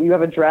and you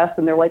have a dress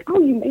and they're like, oh,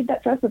 you made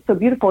that dress, it's so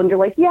beautiful. And you're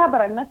like, yeah, but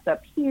I messed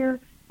up here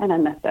and I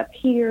messed up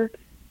here.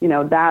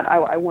 That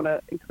I want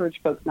to encourage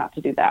folks not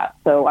to do that.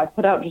 So I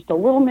put out just a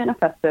little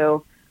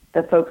manifesto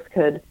that folks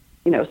could,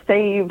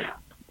 save,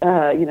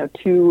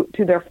 to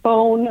their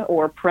phone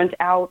or print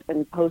out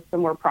and post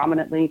somewhere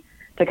prominently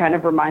to kind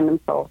of remind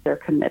themselves they're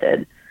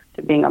committed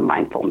to being a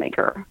mindful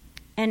maker.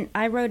 And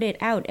I wrote it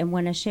out and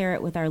want to share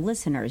it with our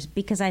listeners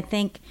because I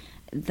think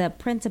the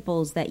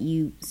principles that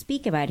you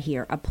speak about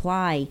here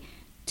apply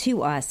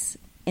to us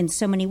in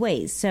so many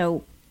ways.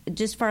 So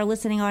just for our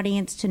listening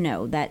audience to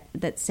know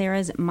that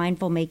Sarah's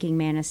Mindful Making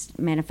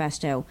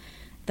Manifesto,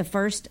 the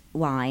first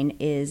line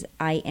is,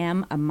 I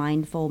am a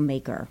mindful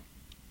maker.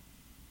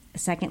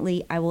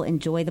 Secondly, I will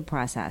enjoy the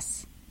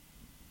process.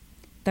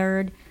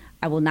 Third,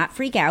 I will not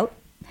freak out.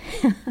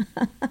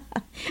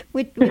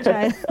 which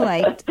I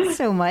liked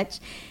so much,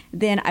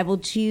 then I will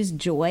choose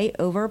joy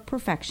over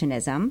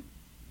perfectionism.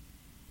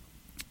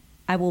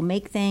 I will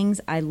make things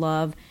I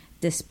love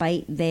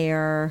despite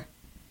their,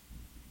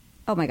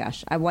 oh my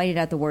gosh, I whited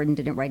out the word and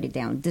didn't write it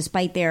down.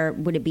 Despite their,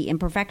 would it be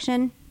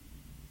imperfection?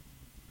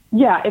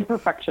 Yeah,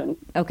 imperfection.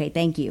 Okay,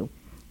 thank you.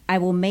 I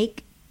will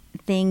make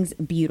things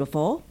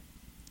beautiful.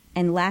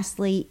 And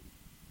lastly,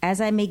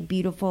 as I make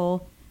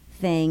beautiful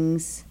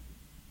things,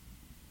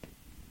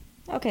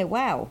 okay,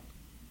 wow.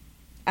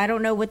 I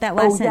don't know what that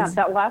last sentence.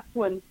 Yeah, that last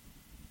one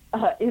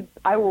is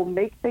I will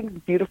make things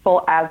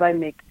beautiful as I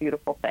make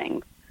beautiful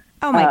things.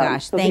 Oh my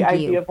gosh, so thank you. the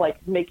idea of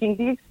like making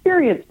the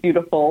experience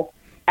beautiful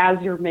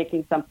as you're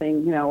making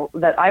something,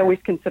 that I always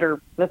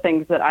consider the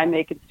things that I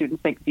make and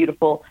students make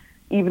beautiful,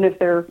 even if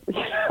they're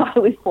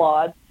highly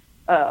flawed,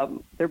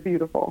 they're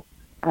beautiful.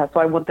 So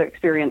I want the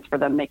experience for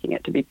them making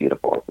it to be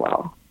beautiful as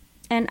well.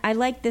 And I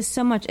like this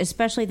so much,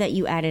 especially that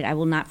you added, I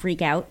will not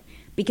freak out,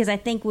 because I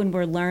think when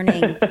we're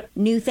learning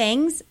new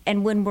things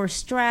and when we're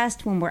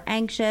stressed, when we're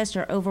anxious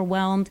or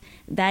overwhelmed,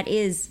 that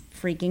is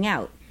freaking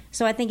out.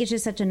 So I think it's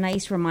just such a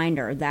nice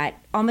reminder that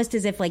almost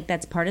as if like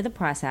that's part of the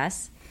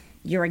process,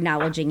 you're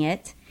acknowledging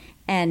it,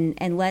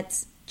 and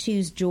let's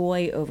choose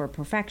joy over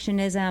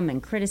perfectionism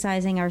and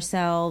criticizing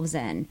ourselves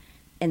and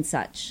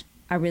such.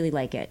 I really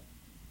like it.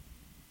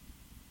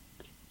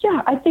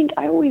 Yeah,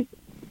 I always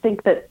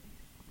think that,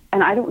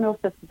 and I don't know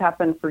if this has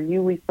happened for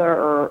you, Lisa,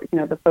 or,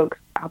 the folks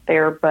out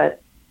there,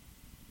 but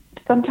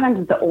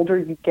sometimes the older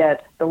you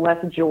get, the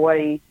less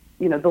joy,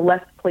 the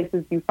less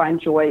places you find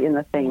joy in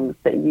the things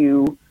that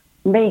you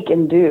make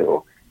and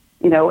do.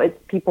 It's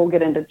people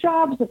get into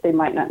jobs that they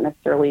might not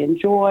necessarily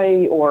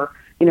enjoy, or,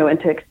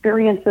 into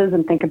experiences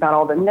and think about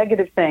all the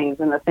negative things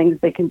and the things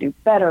they can do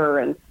better.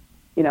 And,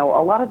 a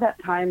lot of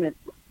that time it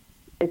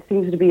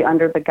seems to be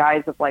under the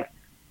guise of like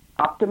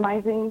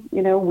optimizing.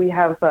 We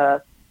have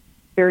a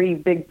very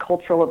big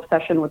cultural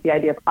obsession with the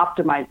idea of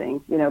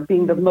optimizing,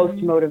 being the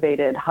most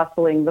motivated,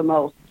 hustling the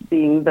most,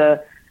 being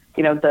the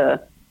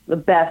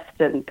best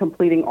and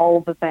completing all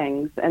of the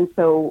things. And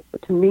so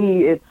to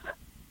me, it's,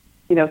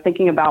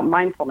 thinking about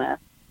mindfulness,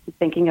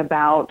 thinking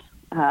about,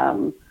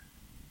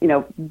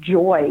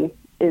 joy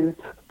is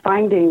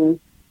finding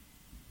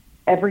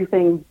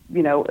everything,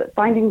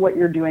 finding what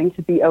you're doing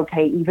to be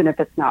okay, even if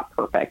it's not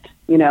perfect,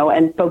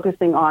 and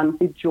focusing on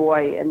the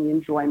joy and the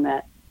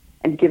enjoyment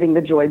and giving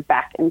the joy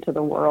back into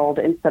the world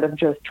instead of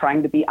just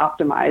trying to be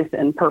optimized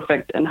and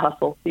perfect and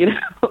hustle,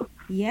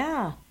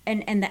 Yeah.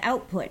 And the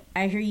output.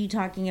 I hear you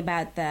talking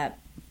about the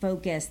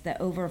focus,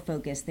 the over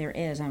focus there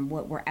is on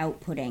what we're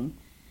outputting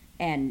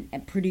and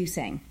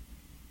producing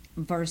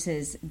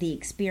versus the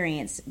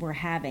experience we're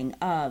having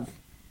of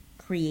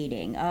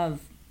creating,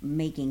 of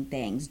making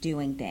things,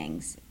 doing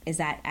things. Is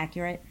that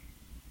accurate?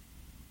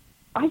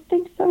 I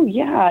think so,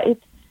 yeah.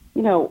 It's,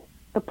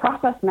 the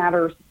process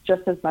matters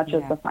just as much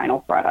as the final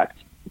product,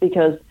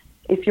 because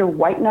if you're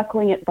white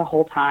knuckling it the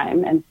whole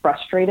time and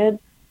frustrated,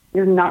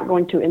 you're not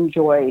going to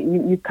enjoy,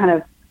 you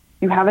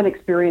haven't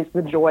experienced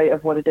the joy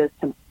of what it is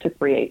to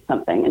create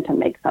something and to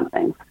make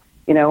something,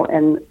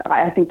 and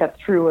I think that's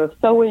true of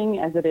sewing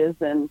as it is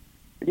in,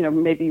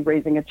 maybe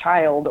raising a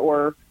child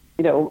or,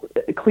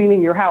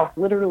 cleaning your house,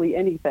 literally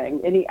anything,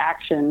 any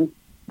action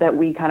that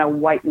we kind of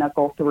white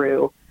knuckle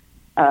through.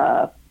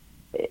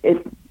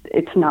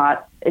 It's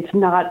not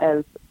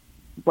as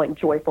like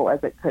joyful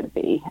as it could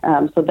be.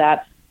 So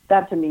that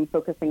to me,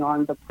 focusing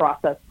on the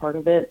process part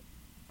of it,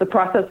 the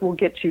process will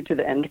get you to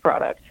the end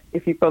product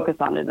if you focus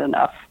on it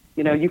enough.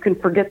 You can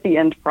forget the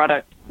end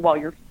product while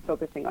you're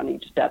focusing on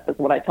each step, is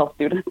what I tell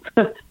students.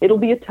 It'll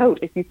be a tote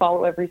if you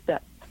follow every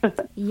step.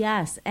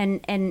 Yes,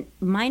 and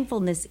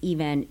mindfulness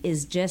even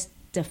is just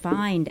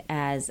defined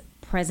as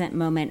present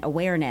moment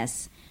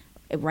awareness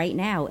right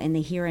now in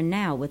the here and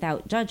now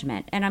without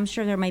judgment. And I'm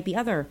sure there might be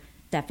other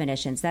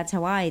definitions. That's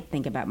how I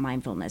think about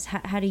mindfulness.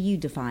 How do you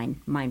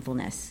define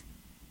mindfulness?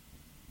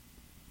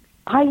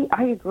 I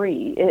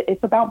agree.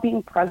 It's about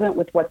being present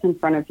with what's in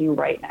front of you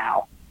right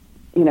now.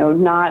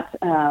 Not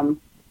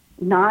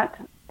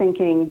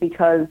thinking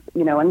because,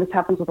 and this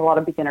happens with a lot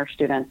of beginner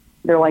students.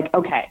 They're like,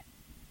 okay,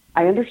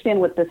 I understand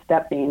what this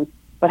step means,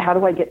 but how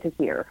do I get to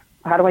here?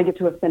 How do I get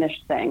to a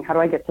finished thing? How do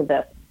I get to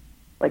this?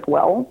 Like,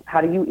 well,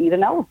 how do you eat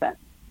an elephant?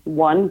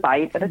 One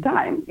bite at a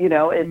time.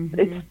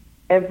 It's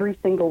every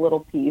single little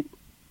piece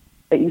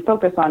that you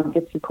focus on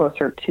gets you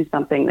closer to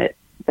something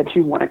that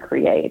you want to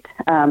create.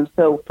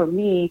 So for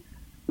me,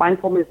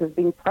 mindfulness is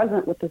being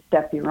present with the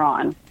step you're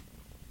on,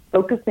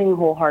 focusing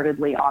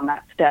wholeheartedly on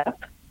that step.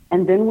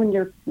 And then when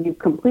you've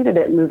completed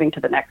it, moving to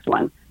the next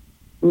one,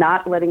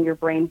 not letting your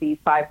brain be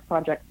 5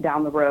 projects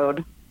down the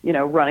road,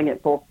 running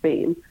at full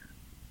speed.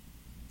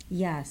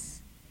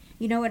 Yes.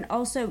 And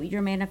also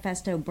your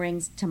manifesto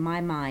brings to my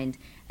mind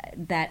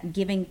that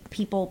giving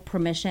people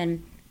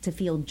permission to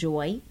feel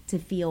joy, to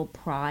feel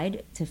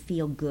pride, to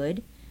feel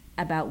good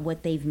about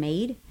what they've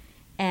made.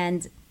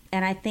 And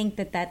I think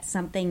that that's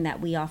something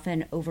that we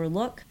often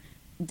overlook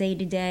day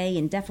to day,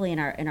 and definitely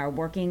in our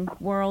working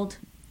world.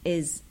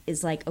 is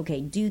like,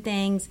 okay, do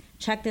things,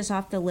 check this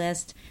off the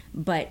list.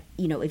 But,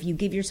 if you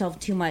give yourself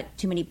too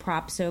many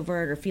props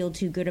over it or feel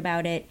too good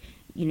about it,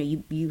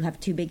 you have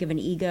too big of an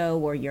ego,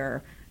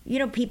 or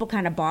people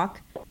kind of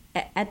balk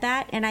at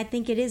that. And I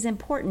think it is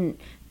important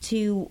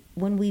to,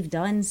 when we've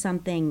done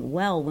something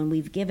well, when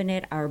we've given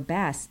it our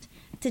best,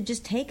 to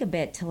just take a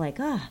bit to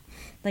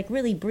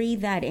really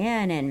breathe that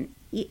in and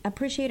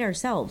appreciate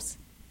ourselves,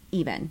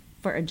 even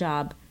for a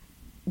job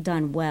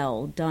done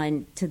well,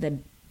 done to the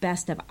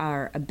best of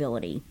our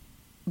ability.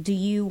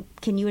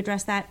 Can you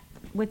address that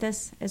with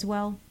us as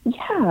well?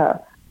 Yeah,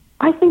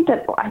 I think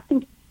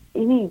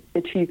any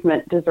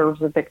achievement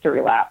deserves a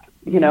victory lap.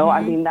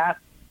 I mean, that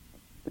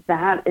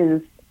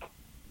is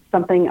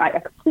something I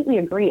completely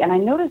agree. And I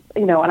notice,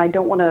 and I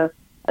don't want to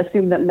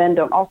assume that men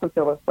don't also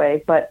feel this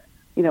way, but,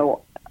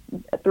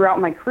 throughout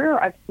my career,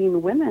 I've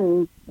seen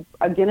women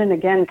again and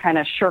again kind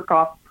of shirk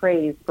off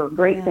praise for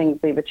great things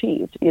they've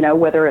achieved,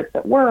 whether it's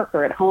at work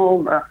or at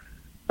home or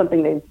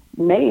something they've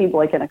made,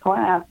 like in a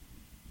class.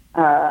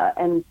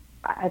 And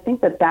I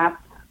think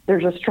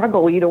there's a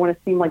struggle. You don't want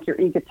to seem like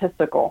you're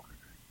egotistical,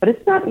 but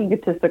it's not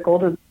egotistical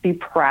to be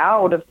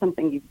proud of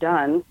something you've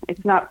done.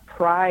 It's not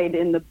pride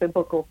in the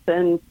biblical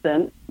sense.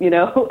 It's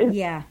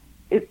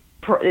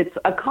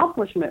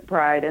accomplishment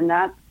pride. And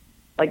that's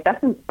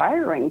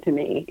inspiring to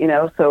me,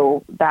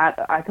 so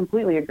that I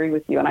completely agree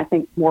with you. And I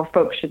think more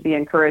folks should be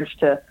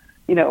encouraged to,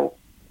 you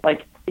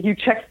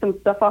check some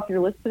stuff off your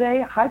list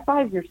today, high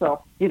five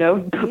yourself,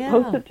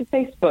 post it to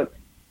Facebook,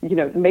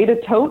 made a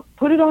tote,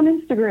 put it on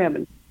Instagram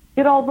and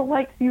get all the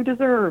likes you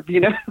deserve,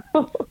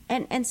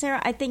 And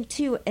Sarah, I think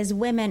too, as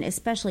women,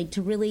 especially,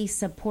 to really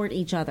support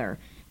each other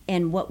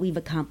in what we've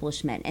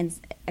accomplished and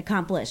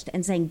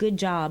saying good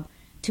job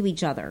to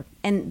each other.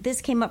 And this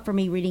came up for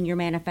me reading your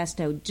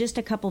manifesto just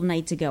a couple of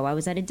nights ago. I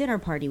was at a dinner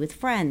party with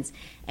friends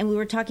and we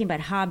were talking about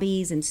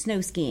hobbies, and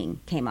snow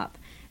skiing came up.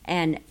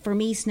 And for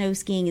me, snow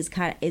skiing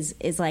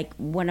is like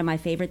one of my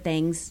favorite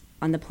things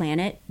on the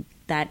planet,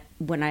 that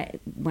when I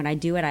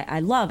do it,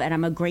 I love, and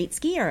I'm a great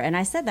skier. And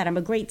I said that I'm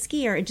a great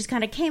skier. It just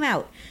kind of came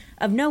out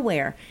of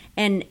nowhere.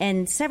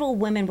 And several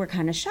women were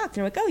kind of shocked.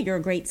 They're like, oh, you're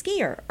a great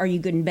skier. Are you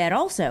good in bed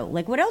also?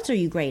 Like, what else are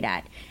you great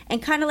at?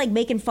 And kind of like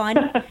making fun,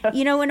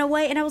 in a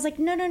way. And I was like,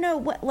 no.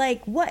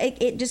 What?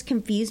 It just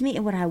confused me.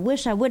 And what I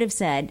wish I would have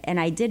said, and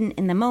I didn't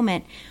in the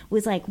moment,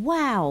 was like,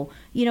 wow,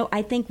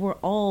 I think we're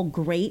all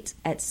great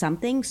at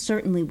something.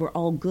 Certainly we're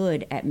all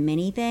good at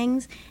many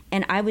things.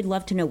 And I would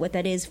love to know what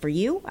that is for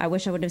you. I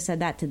wish I would have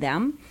said that to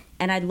them.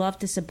 And I'd love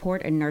to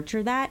support and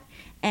nurture that.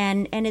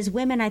 And as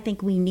women, I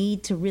think we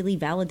need to really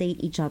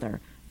validate each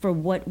other for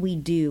what we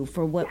do,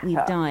 for what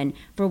we've done,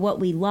 for what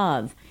we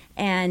love.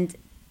 And,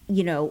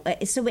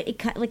 so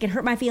it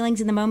hurt my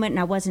feelings in the moment, and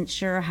I wasn't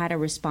sure how to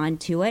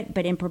respond to it.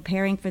 But in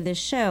preparing for this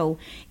show,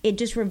 it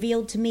just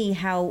revealed to me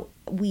how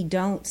we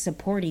don't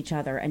support each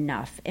other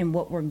enough in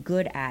what we're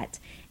good at.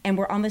 And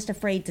we're almost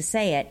afraid to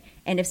say it.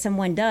 And if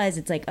someone does,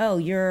 it's like, oh,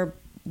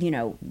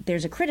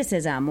 there's a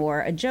criticism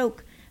or a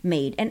joke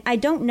made. And I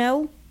don't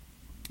know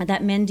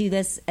that men do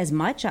this as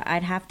much.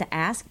 I'd have to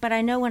ask, but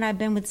I know when I've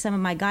been with some of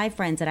my guy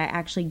friends that I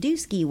actually do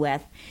ski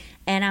with,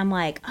 and I'm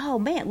like, oh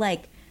man, I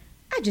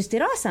just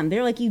did awesome.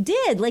 They're like, you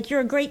did,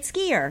 you're a great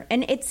skier.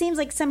 And it seems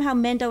like somehow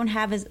men don't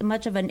have as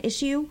much of an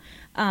issue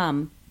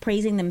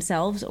praising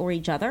themselves or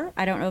each other.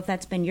 I don't know if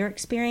that's been your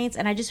experience.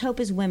 And I just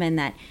hope as women,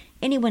 that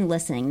anyone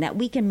listening, that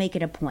we can make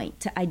it a point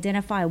to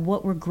identify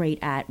what we're great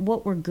at,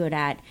 what we're good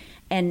at,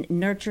 and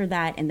nurture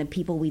that in the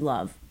people we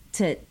love.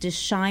 To just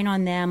shine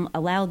on them,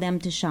 allow them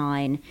to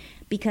shine,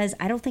 because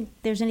I don't think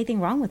there's anything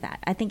wrong with that.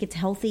 I think it's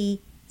healthy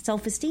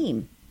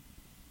self-esteem.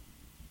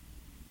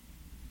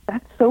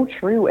 That's so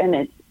true.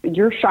 And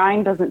your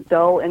shine doesn't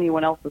dull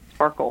anyone else's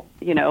sparkle.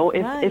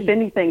 If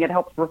anything, it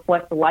helps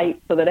reflect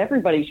light so that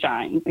everybody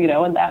shines,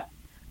 and that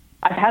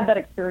I've had that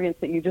experience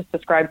that you just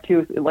described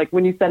too. Like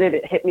when you said it,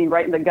 it hit me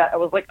right in the gut. I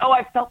was like, oh,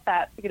 I felt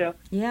that, where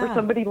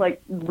somebody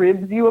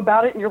ribs you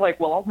about it and you're like,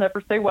 well, I'll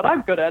never say what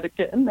I'm good at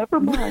again. Never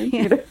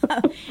mind.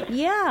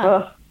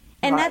 Yeah.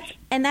 And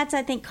that's,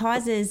 I think,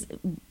 causes,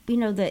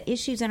 the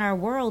issues in our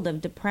world of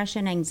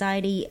depression,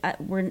 anxiety.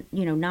 We're,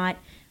 not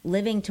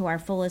living to our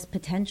fullest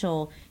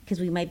potential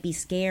because we might be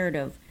scared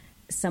of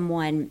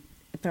someone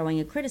throwing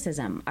a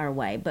criticism our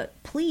way. But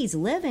please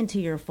live into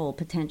your full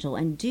potential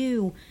and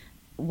do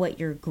what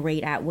you're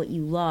great at, what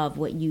you love,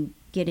 what you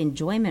get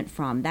enjoyment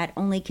from. That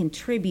only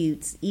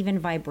contributes, even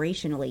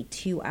vibrationally,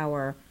 to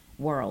our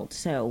world.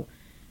 So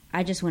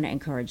I just want to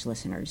encourage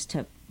listeners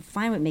to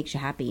find what makes you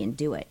happy and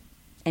do it,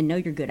 and know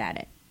you're good at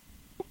it.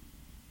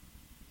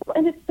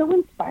 And it's so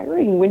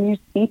inspiring when you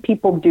see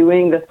people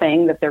doing the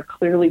thing that they're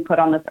clearly put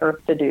on this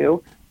earth to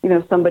do.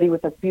 Somebody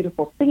with a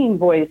beautiful singing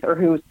voice, or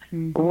who's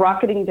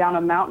rocketing down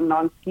a mountain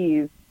on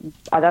skis.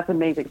 That's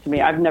amazing to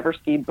me. I've never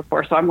skied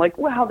before, so I'm like,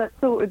 wow, that's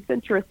so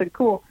adventurous and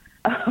cool.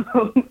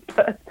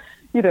 But,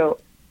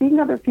 seeing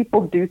other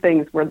people do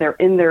things where they're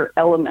in their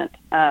element,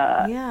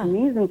 to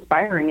me is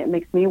inspiring. It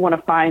makes me want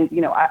to find,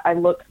 I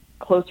look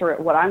closer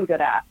at what I'm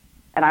good at,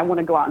 and I want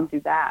to go out and do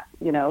that,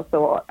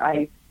 so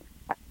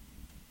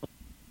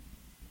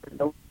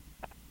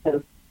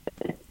because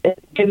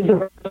it gives the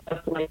rest of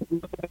us like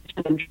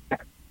motivation and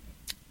drive.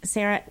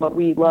 Sarah, What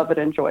we love and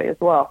enjoy as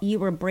well. you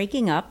were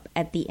breaking up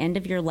at the end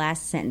of your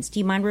last sentence. Do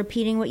you mind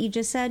repeating what you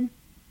just said?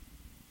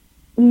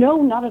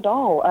 No, not at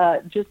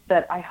all. Just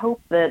that I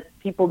hope that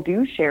people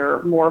do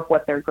share more of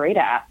what they're great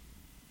at,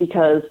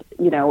 because,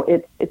 you know,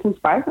 it's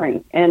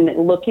inspiring,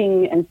 and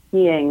looking and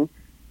seeing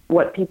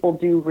what people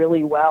do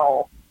really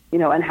well, you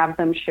know, and have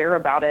them share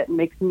about it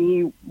makes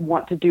me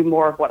want to do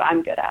more of what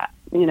I'm good at,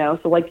 you know.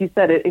 So like you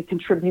said, it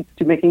contributes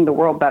to making the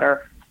world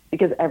better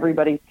because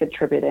everybody's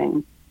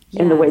contributing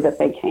in the way that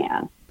they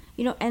can.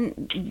 You know,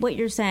 and what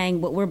you're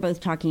saying, what we're both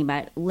talking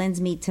about, lends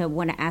me to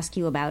want to ask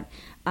you about,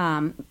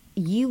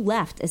 you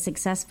left a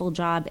successful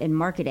job in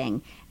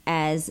marketing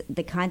as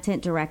the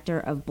content director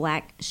of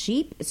Black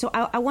Sheep. So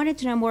I wanted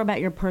to know more about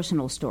your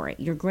personal story.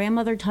 Your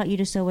grandmother taught you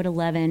to sew at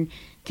 11.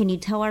 Can you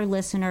tell our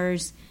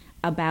listeners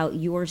about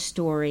your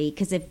story?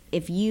 Because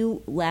if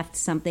you left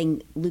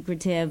something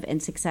lucrative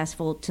and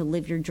successful to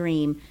live your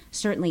dream,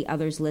 certainly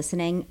others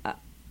listening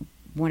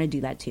want to do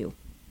that too.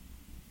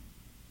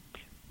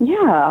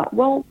 Yeah,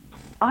 well,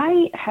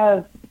 I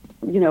have,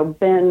 you know,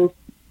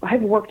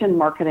 I've worked in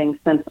marketing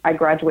since I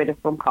graduated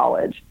from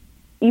college.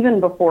 Even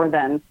before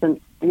then,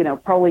 since, you know,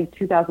 probably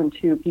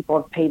 2002,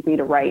 people have paid me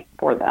to write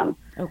for them.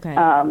 Okay.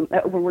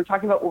 When we're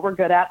talking about what we're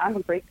good at, I'm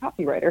a great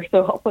copywriter,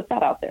 so I'll put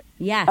that out there.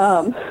 Yes.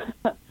 I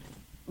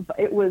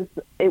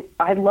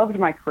loved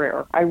my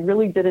career. I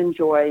really did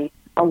enjoy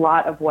a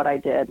lot of what I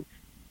did,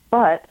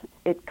 but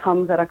it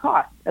comes at a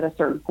cost at a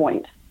certain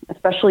point,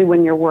 especially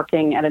when you're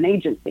working at an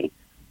agency.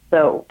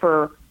 So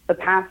for the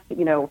past,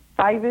 you know,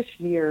 5-ish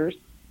years,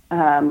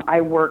 I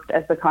worked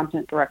as the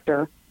content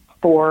director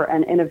for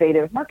an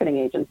innovative marketing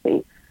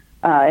agency.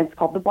 It's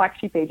called the Black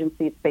Sheep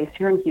Agency. It's based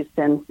here in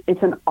Houston.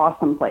 It's an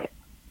awesome place.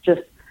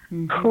 Just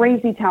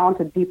crazy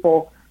talented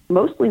people,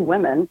 mostly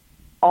women.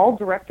 All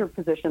director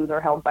positions are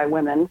held by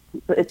women.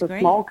 It's a great.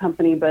 small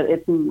company, but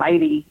it's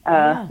mighty.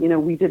 You know,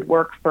 we did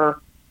work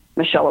for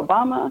Michelle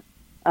Obama.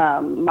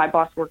 My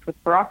boss worked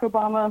with Barack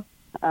Obama.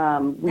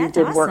 We That's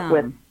did awesome. work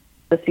with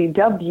the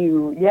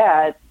CW.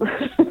 Yeah,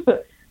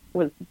 it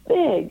was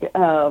big,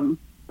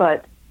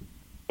 but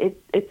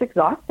it's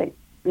exhausting.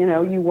 You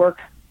know, you work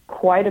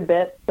quite a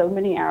bit, so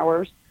many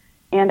hours,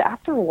 and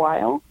after a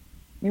while,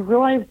 you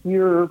realize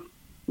you're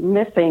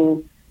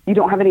missing. You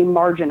don't have any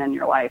margin in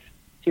your life,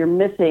 so you're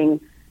missing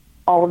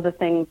all of the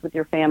things with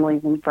your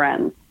families and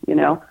friends. You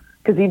know,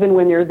 because even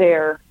when you're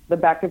there, the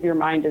back of your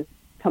mind is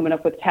coming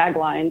up with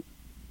taglines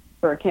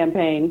for a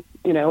campaign.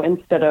 You know,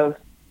 instead of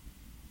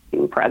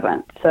being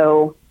present.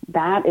 So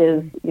that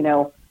is, you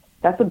know,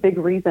 that's a big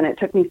reason. It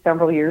took me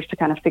several years to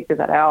kind of figure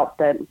that out,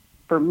 that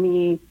for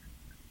me,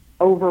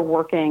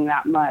 overworking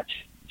that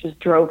much just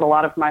drove a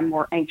lot of my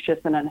more anxious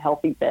and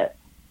unhealthy bits.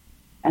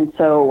 And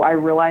so I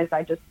realized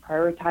I just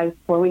prioritized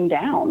slowing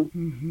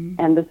down.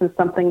 And this is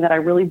something that I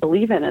really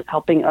believe in, is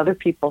helping other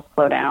people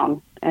slow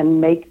down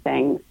and make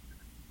things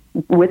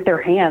with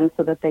their hands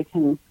so that they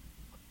can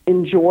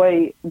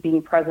enjoy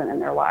being present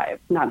in their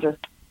lives, not just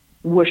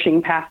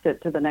whooshing past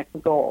it to the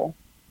next goal.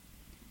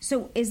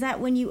 So is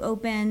that when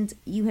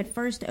you had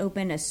first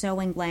opened a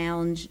sewing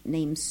lounge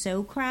named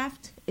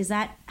Sewcraft? Is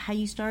that how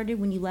you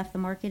started when you left the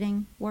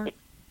marketing work?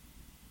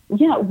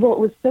 Yeah, well, it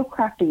was So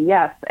Crafty,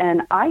 yes.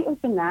 And I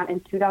opened that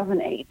in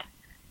 2008.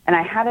 And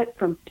I had it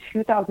from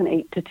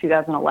 2008 to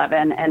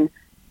 2011. And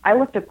I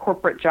left a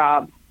corporate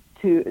job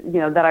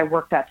that I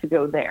worked at to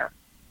go there.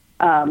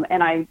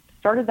 And I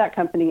started that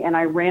company, and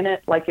I ran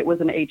it like it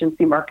was an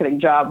agency marketing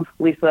job,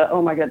 Lisa.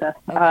 Oh, my goodness.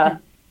 Okay.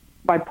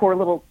 My poor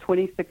little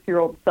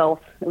 26-year-old self.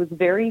 It was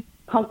very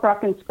punk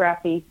rock and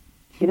scrappy.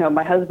 You know,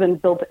 my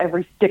husband built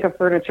every stick of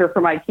furniture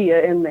from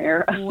IKEA in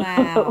there.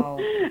 Wow.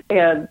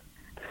 And,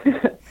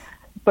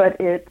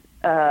 but it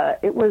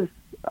was,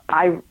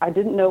 I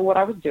didn't know what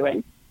I was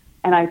doing,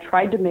 and I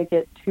tried to make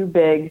it too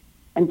big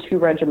and too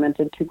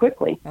regimented too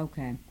quickly.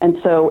 Okay. And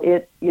so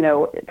it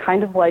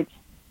kind of like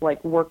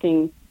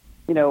working,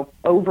 you know,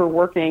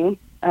 overworking.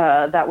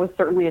 That was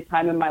certainly a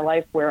time in my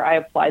life where I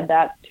applied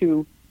that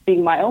to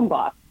being my own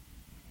boss.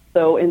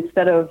 So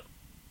instead of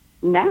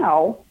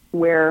now,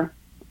 where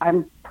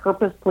I'm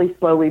purposely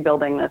slowly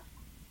building this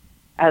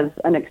as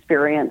an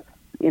experience,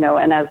 you know,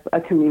 and as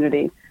a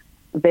community,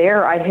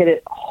 there I hit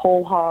it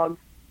whole hog,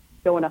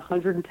 going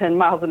 110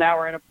 miles an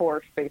hour in a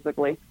Porsche,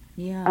 basically.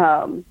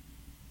 Yeah.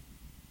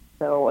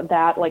 So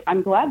that, like,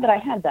 I'm glad that I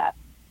had that.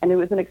 And it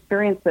was an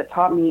experience that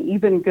taught me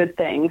even good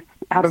things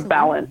out of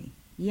balance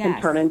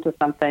can turn into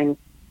something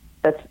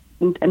that's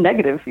a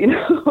negative, you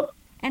know.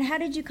 And how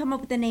did you come up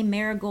with the name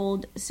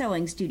Marigold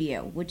Sewing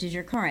Studio, which is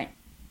your current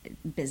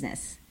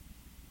business?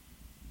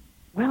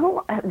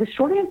 Well, the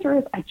short answer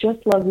is I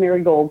just love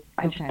marigolds.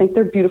 I just think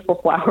they're beautiful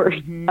flowers.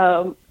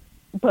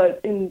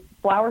 But in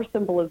flower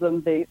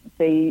symbolism,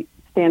 they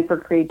stand for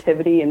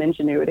creativity and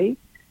ingenuity.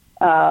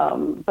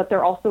 But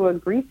they're also a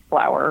grief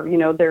flower. You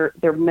know, they're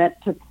meant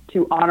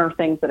to honor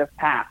things that have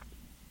passed.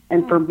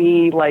 And for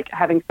me, like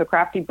having So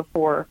Crafty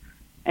before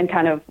and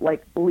kind of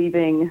like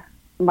leaving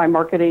my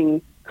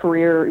marketing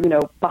career, you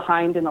know,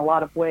 behind in a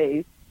lot of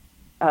ways,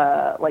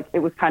 like it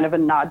was kind of a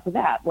nod to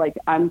that. Like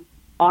I'm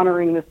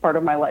honoring this part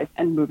of my life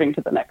and moving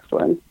to the next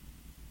one.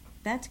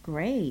 That's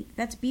great.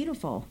 That's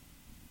beautiful.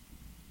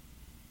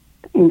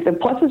 And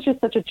plus, it's just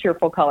such a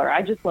cheerful color.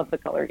 I just love the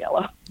color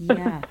yellow.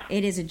 Yeah,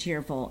 it is a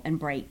cheerful and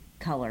bright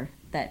color.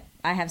 That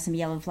I have some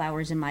yellow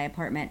flowers in my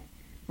apartment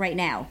right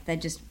now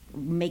that just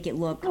make it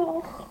look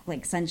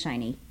like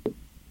sunshiny.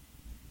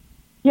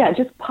 Yeah, it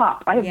just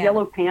pops. I have Yeah.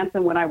 yellow pants,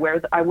 and when I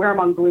wear them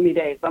on gloomy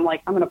days, I'm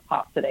like, I'm going to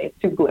pop today.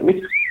 It's too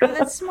gloomy. Oh,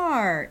 that's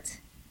smart.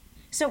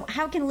 So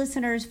how can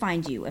listeners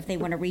find you if they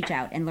want to reach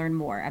out and learn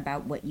more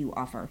about what you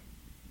offer?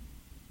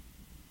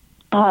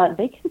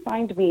 They can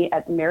find me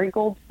at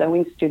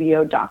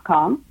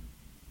marigoldsewingstudio.com.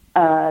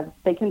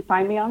 They can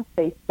find me on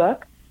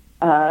Facebook.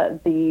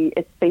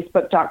 It's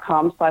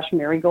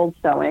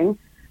facebook.com/marigoldsewing.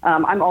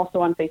 I'm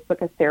also on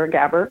Facebook as Sarah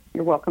Gabbert.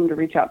 You're welcome to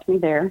reach out to me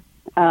there.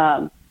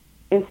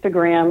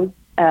 Instagram,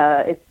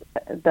 it's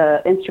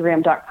the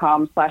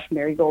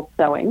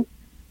instagram.com/marigoldsewing.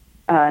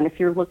 And if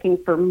you're looking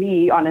for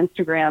me on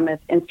Instagram,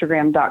 it's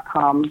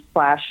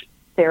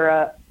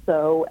instagram.com/Sarah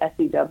Sew,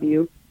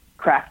 SEW,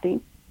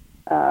 crafty.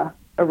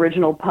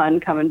 Original pun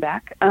coming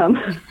back.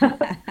 But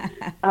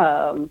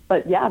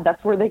yeah,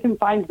 that's where they can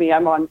find me.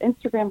 I'm on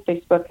Instagram,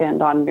 Facebook,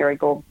 and on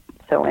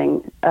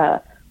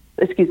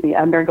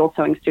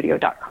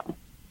marigoldsewingstudio.com.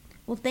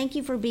 Well, thank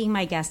you for being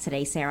my guest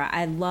today, Sarah.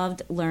 I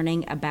loved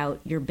learning about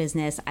your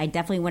business. I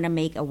definitely want to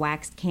make a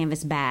waxed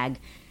canvas bag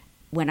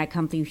when I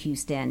come through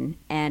Houston,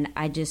 and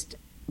I just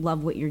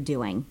love what you're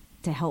doing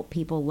to help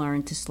people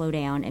learn to slow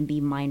down and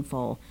be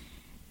mindful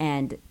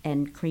and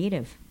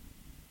creative.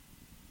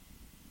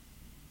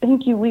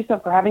 Thank you, Lisa,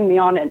 for having me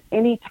on at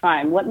any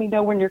time. Let me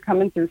know when you're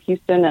coming through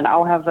Houston, and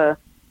I'll have a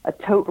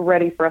tote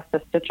ready for us to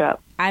stitch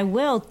up. I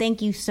will.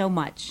 Thank you so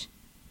much.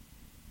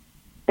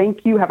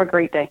 Thank you. Have a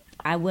great day.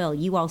 I will.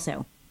 You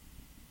also.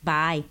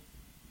 Bye.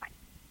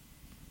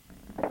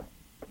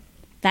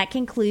 That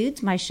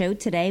concludes my show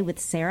today with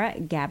Sarah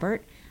Gabbert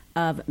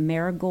of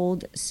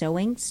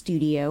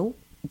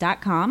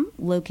marigoldsewingstudio.com,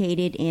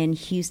 located in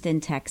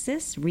Houston,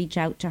 Texas. Reach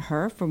out to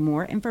her for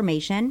more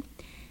information.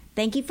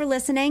 Thank you for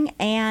listening,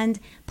 and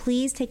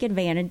please take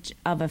advantage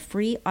of a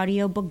free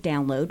audiobook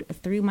download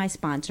through my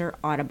sponsor,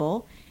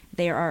 Audible.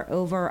 There are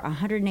over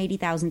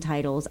 180,000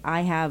 titles.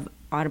 I have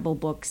Audible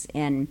books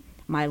in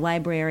my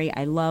library.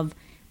 I love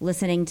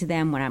listening to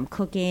them when I'm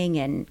cooking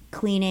and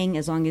cleaning,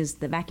 as long as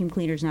the vacuum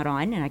cleaner's not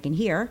on and I can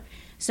hear.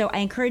 So I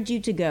encourage you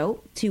to go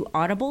to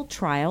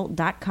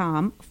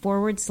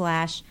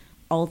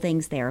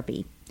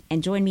audibletrial.com/allthingstherapy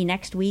and join me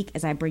next week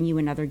as I bring you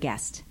another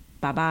guest.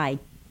 Bye-bye.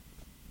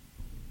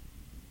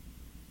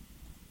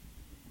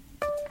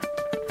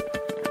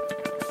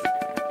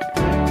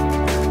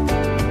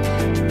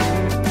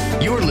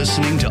 You're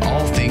listening to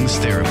All Things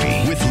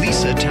Therapy with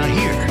Lisa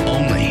Tahir,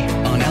 only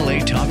on LA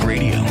Talk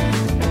Radio.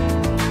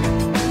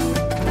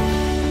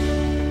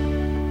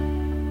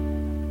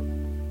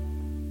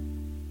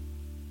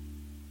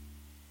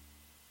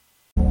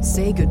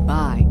 Say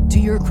goodbye to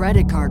your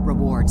credit card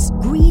rewards.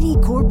 Greedy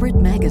corporate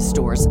mega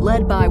stores,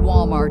 led by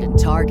Walmart and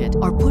Target,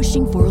 are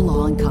pushing for a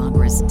law in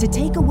Congress to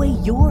take away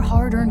your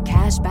hard-earned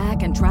cash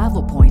back and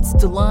travel points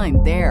to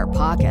line their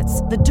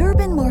pockets. The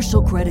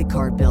Durbin-Marshall credit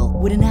card bill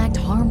would enact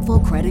harmful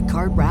credit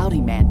card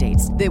routing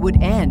mandates that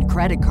would end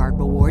credit card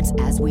rewards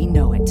as we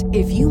know it.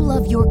 If you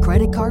love your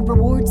credit card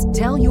rewards,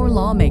 tell your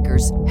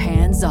lawmakers,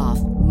 hands off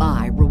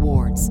my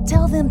rewards.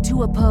 Tell them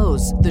to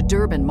oppose the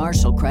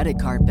Durbin-Marshall credit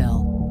card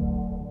bill.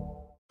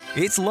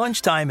 It's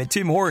lunchtime at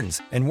Tim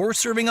Hortons, and we're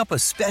serving up a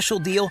special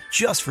deal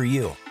just for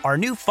you. Our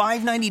new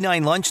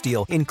 $5.99 lunch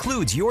deal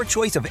includes your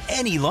choice of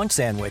any lunch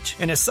sandwich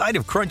and a side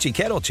of crunchy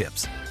kettle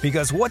chips.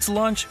 Because what's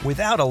lunch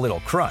without a little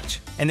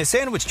crunch? And the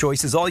sandwich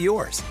choice is all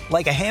yours,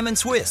 like a ham and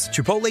Swiss,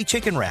 Chipotle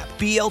chicken wrap,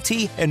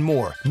 BLT, and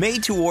more,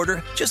 made to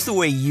order just the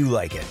way you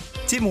like it.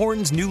 Tim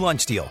Hortons' new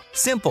lunch deal.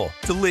 Simple,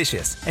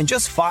 delicious, and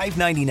just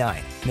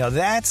 $5.99. Now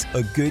that's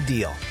a good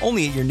deal.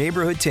 Only at your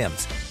neighborhood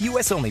Tim's.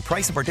 U.S. only.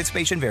 Price and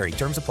participation vary.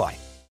 Terms apply.